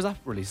 what year was that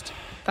released?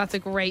 That's a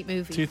great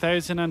movie.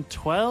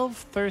 2012,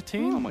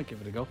 13. Oh, I might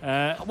give it a go.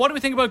 Uh, What do we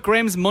think about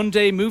Graham's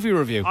Monday movie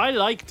review? I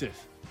liked it.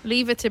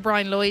 Leave it to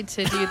Brian Lloyd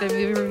to do the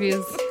movie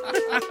reviews.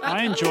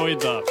 I enjoyed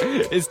that.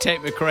 It's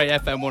Tate McRae,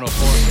 FM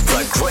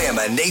 104. The Graham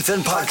and Nathan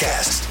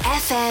Podcast.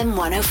 FM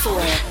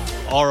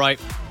 104. All right.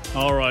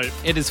 All right.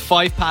 It is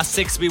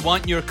 6:05. We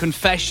want your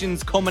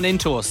confessions coming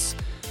into us.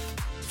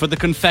 For the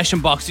confession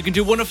box, you can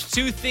do one of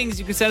two things.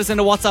 You can send us in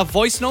a WhatsApp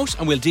voice note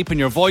and we'll deepen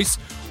your voice,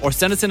 or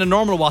send us in a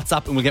normal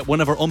WhatsApp and we'll get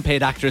one of our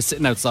unpaid actors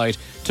sitting outside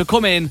to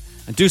come in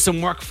and do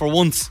some work for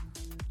once.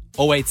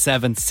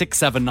 087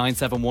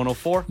 6797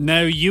 104.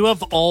 Now, you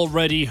have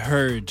already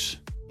heard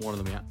One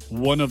of them, yeah.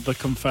 one of the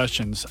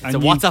confessions. It's a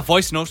WhatsApp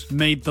voice note.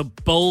 Made the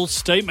bold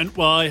statement,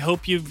 well, I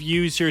hope you've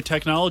used your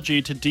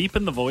technology to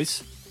deepen the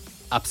voice.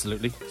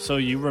 Absolutely. So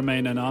you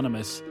remain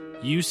anonymous.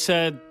 You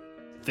said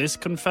this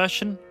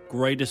confession,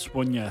 greatest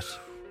one yet.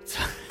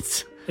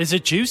 Is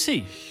it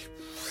juicy?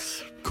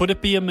 Could it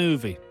be a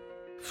movie?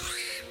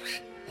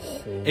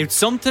 It's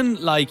something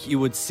like you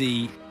would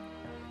see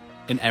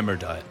in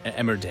Emmerdale.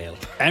 Emmerdale.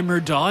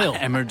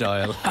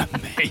 Emmerdale.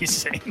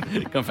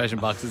 Amazing. Confession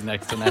box is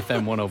next on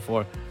FM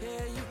 104.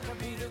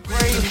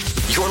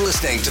 You're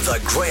listening to the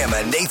Graham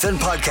and Nathan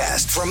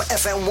Podcast from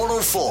FM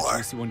 104.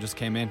 Juicy one just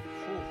came in.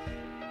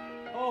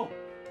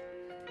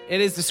 It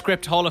is the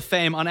Script Hall of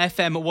Fame on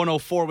FM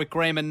 104 with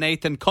Graham and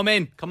Nathan. Come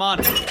in. Come on.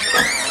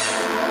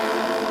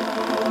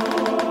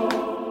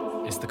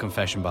 It's the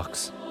confession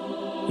box.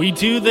 We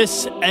do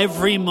this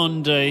every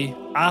Monday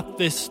at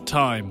this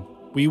time.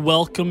 We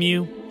welcome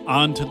you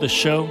onto the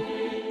show,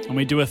 and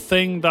we do a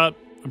thing that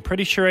I'm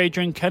pretty sure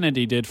Adrian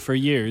Kennedy did for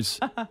years.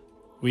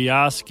 We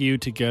ask you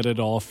to get it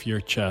off your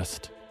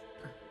chest.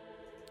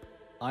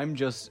 I'm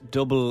just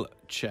double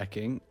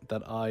checking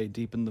that I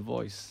deepen the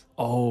voice.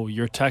 Oh,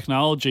 your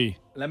technology.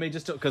 Let me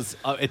just, because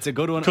it's a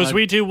good one. Because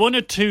we do one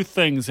of two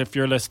things if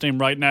you're listening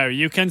right now.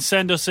 You can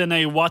send us in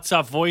a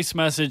WhatsApp voice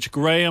message.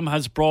 Graham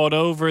has brought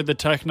over the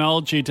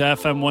technology to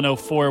FM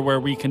 104 where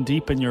we can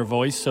deepen your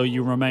voice so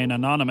you remain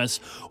anonymous.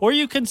 Or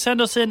you can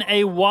send us in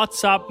a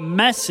WhatsApp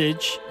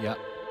message. Yeah.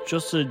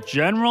 Just a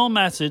general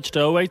message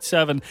to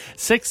 087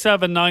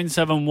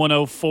 6797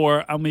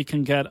 104 and we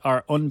can get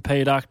our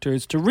unpaid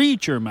actors to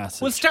read your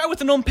message. We'll start with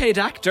an unpaid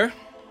actor.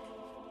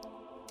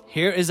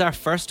 Here is our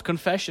first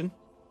confession.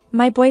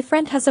 My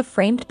boyfriend has a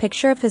framed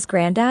picture of his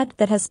granddad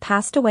that has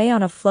passed away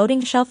on a floating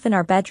shelf in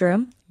our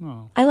bedroom.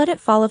 Oh. I let it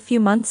fall a few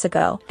months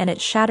ago, and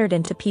it shattered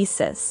into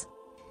pieces.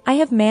 I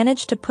have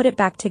managed to put it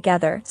back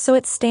together so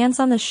it stands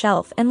on the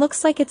shelf and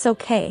looks like it's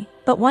okay,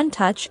 but one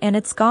touch and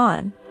it's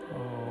gone.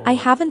 I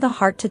haven't the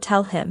heart to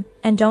tell him,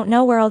 and don't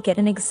know where I'll get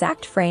an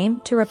exact frame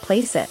to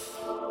replace it.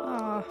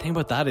 The thing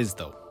about that is,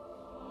 though,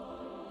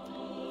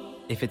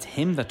 if it's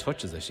him that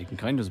touches it, you can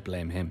kind of just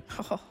blame him.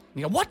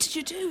 You go, what did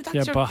you do?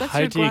 Yeah, but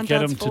how do you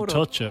get him to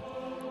touch it?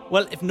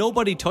 Well, if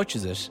nobody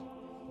touches it,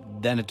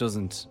 then it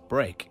doesn't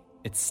break.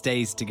 It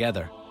stays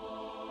together.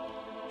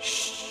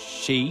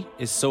 She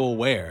is so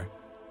aware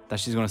that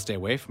she's going to stay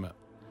away from it.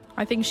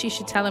 I think she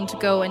should tell him to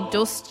go and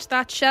dust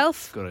that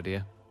shelf. Good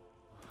idea.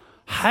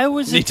 How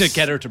is Need it? to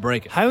get her to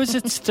break it. How is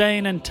it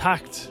staying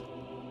intact?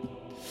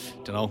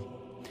 Don't know.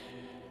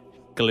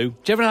 Glue.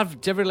 Do you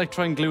ever like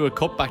try and glue a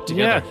cup back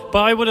together? Yeah, but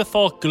I would have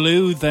thought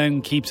glue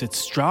then keeps it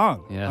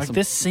strong. Yeah, like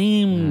this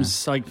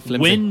seems like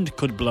Flimsy. wind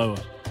could blow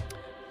it.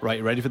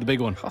 Right, ready for the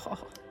big one?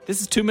 This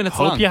is 2 minutes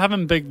long. Hope you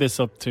haven't bigged this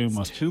up too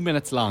much. 2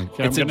 minutes long.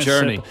 Okay, it's I'm a gonna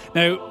journey. sip.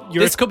 Now,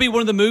 This could be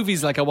one of the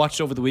movies like I watched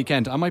over the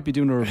weekend. I might be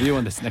doing a review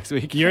on this next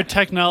week. Your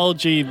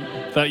technology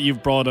that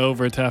you've brought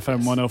over to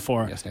FM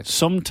 104,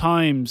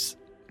 sometimes,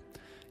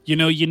 you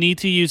know, you need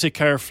to use it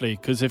carefully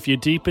because if you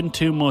deepen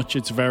too much,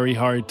 it's very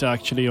hard to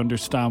actually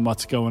understand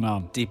what's going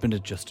on. Deepened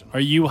it just enough.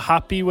 Are you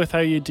happy with how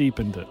you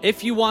deepened it?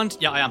 If you want,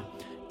 yeah, I am.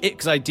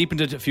 Because I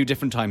deepened it a few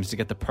different times to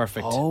get the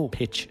perfect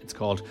pitch, it's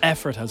called.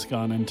 Effort has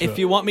gone into it. If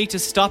you want me to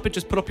stop it,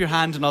 just put up your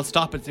hand and I'll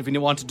stop it if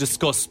you want to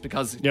discuss,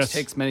 because it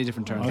takes many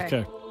different turns.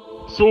 Okay.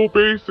 So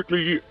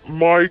basically,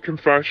 my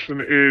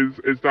confession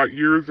is that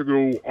years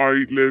ago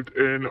I lived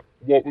in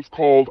what was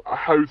called a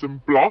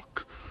housing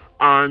block,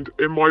 and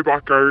in my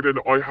back garden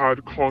I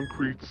had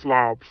concrete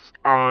slabs,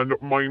 and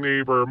my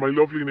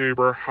lovely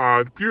neighbour,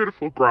 had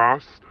beautiful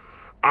grass,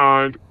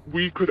 and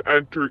we could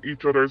enter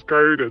each other's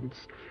gardens.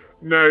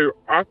 Now,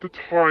 at the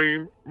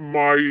time,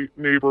 my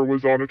neighbour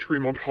was on a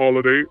 3-month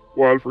holiday,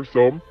 well for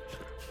some,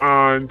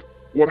 and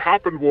what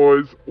happened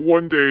was,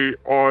 one day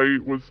I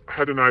was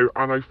heading out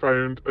and I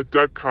found a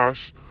dead cat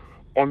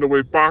on the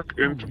way back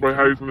into my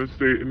housing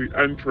estate in the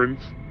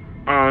entrance,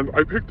 and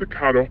I picked the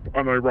cat up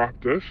and I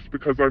wrapped it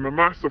because I'm a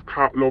massive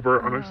cat lover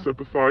and I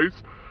sympathise.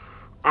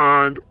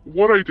 And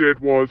what I did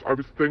was I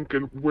was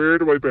thinking, where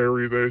do I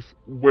bury this?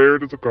 Where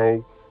does it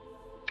go?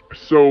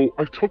 So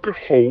I took it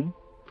home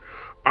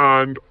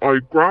and I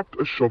grabbed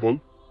a shovel.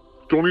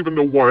 Don't even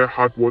know why I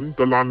had one.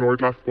 The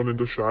landlord left one in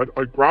the shed.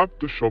 I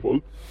grabbed the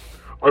shovel.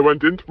 I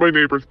went into my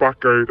neighbour's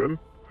back garden.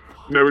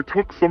 Now it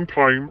took some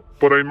time,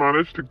 but I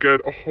managed to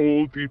get a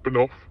hole deep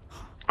enough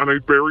and I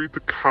buried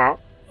the cat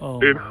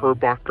in her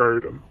back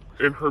garden,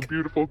 in her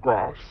beautiful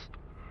grass.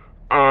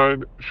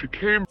 And she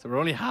came... So we're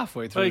only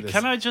halfway through Wait, this.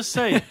 can I just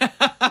say...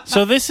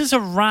 So this is a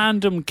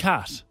random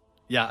cat.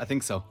 Yeah, I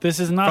think so. This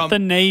is not the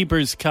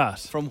neighbour's cat.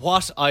 From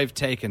what I've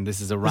taken,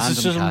 this is a random cat.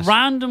 This is just a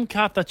random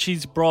cat that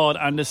she's brought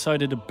and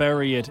decided to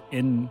bury it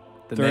in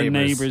their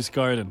neighbour's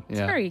garden. It's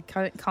very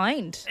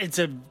kind. It's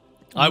a...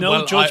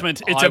 well,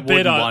 judgment. It's I a bit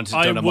wouldn't odd. want it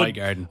done in my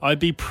garden. I'd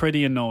be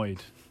pretty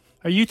annoyed.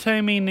 Are you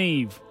telling me,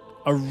 Neve,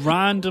 a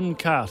random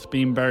cat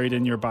being buried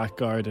in your back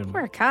garden?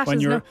 Poor cat, when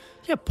isn't you're it?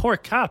 Yeah, poor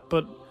cat,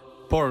 but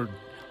poor...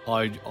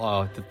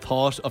 the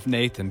thought of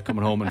Nathan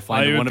coming home and I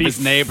finding would one of be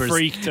his neighbours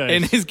freaked out.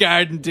 in his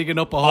garden digging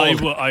up a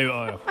hole.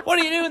 I What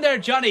are you doing there,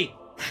 Johnny?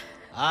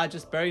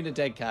 Just burying a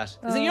dead cat.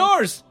 Is it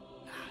yours?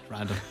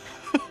 Random.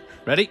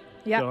 Ready?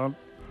 Yeah.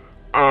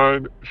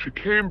 And she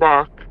came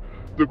back.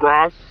 The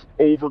grass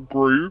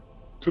overgrew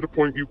to the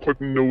point you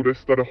couldn't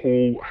notice that a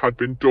hole had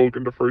been dug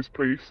in the first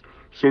place.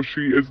 So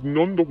she is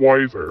none the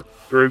wiser.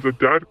 There is a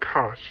dead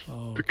cat,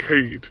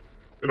 decayed,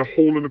 in a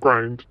hole in the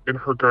ground in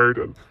her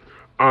garden.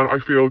 And I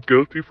feel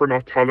guilty for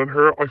not telling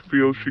her. I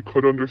feel she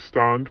could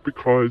understand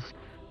because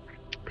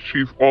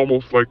she's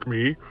almost like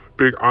me.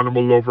 Big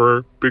animal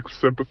lover, big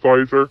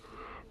sympathizer.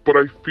 But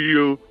I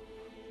feel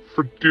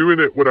for doing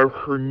it without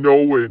her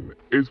knowing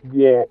is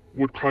what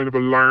would kind of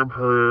alarm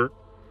her.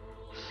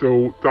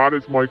 So that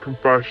is my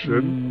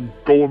confession.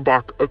 Going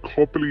back a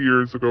couple of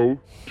years ago,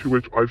 to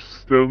which I've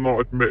still not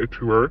admitted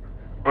to her.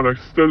 And I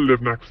still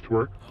live next to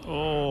her.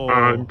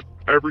 And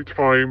every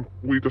time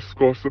we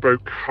discuss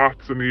about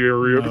cats in the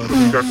area, because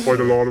we get quite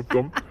a lot of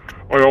them,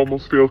 I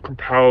almost feel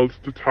compelled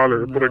to tell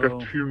her, but I get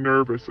too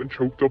nervous and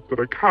choked up that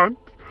I can't.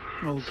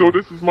 So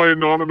this is my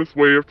anonymous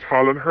way of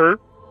telling her.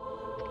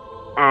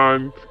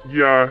 And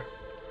yeah,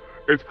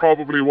 it's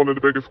probably one of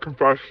the biggest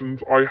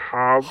confessions I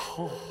have.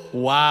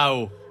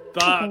 Wow.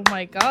 Oh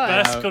my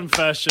god. Best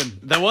confession.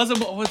 There was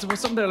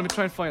something there. Let me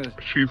try and find it.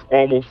 She's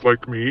almost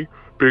like me.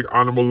 Big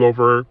animal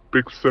lover,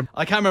 big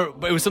I can't remember,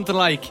 but it was something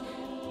like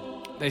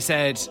they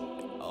said,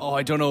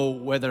 I don't know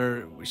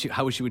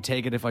how she would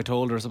take it if I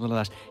told her or something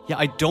like that. Yeah,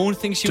 I don't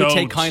think she would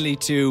take kindly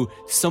to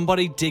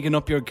somebody digging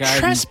up your garden.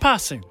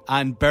 Trespassing.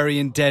 And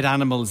burying dead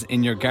animals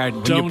in your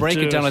garden. When you Don't break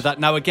do it down it. like that.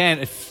 Now again,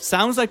 it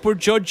sounds like we're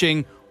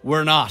judging.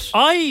 We're not.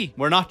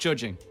 We're not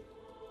judging.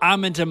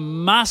 I'm a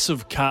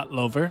massive cat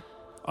lover.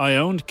 I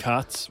owned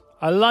cats.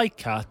 I like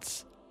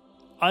cats.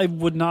 I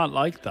would not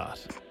like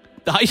that.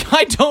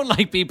 I don't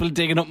like people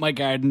digging up my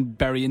garden,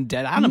 burying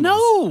dead animals.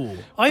 No,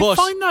 I But-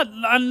 find that,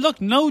 and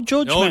look, no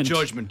judgment. No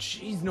judgment.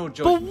 Jeez, no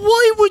judgment. But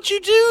why would you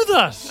do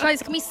that?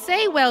 Guys, can we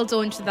say well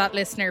done to that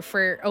listener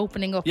for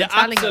opening up Yeah, and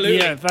telling absolutely.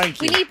 us? Yeah,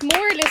 thank you. We need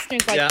more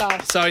listeners like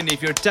that. Sorry,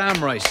 Neve, you're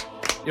damn right.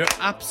 You're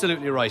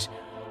absolutely right.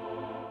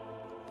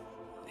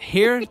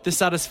 Hear the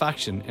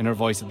satisfaction in her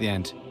voice at the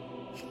end.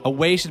 A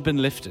weight had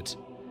been lifted.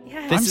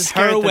 Yeah. This I'm is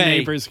scared her the way.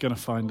 neighbour's going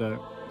to find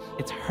out.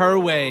 It's her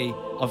way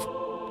of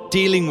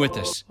dealing with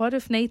it. What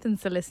if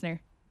Nathan's the listener?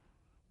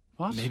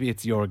 What? Maybe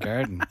it's your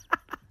garden.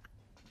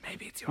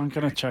 I'm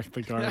going to check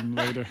the garden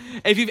later.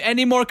 If you've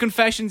any more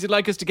confessions you'd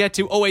like us to get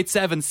to,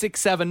 087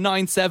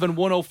 6797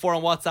 104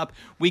 on WhatsApp.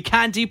 We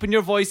can deepen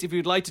your voice if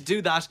you'd like to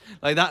do that,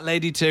 like that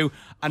lady too.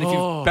 And if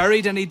you've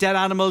buried any dead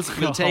animals,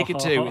 we'll take it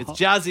too. It's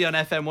Jazzy on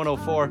FM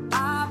 104.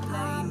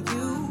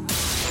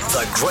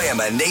 The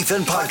Graham and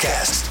Nathan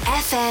Podcast.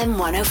 FM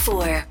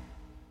 104.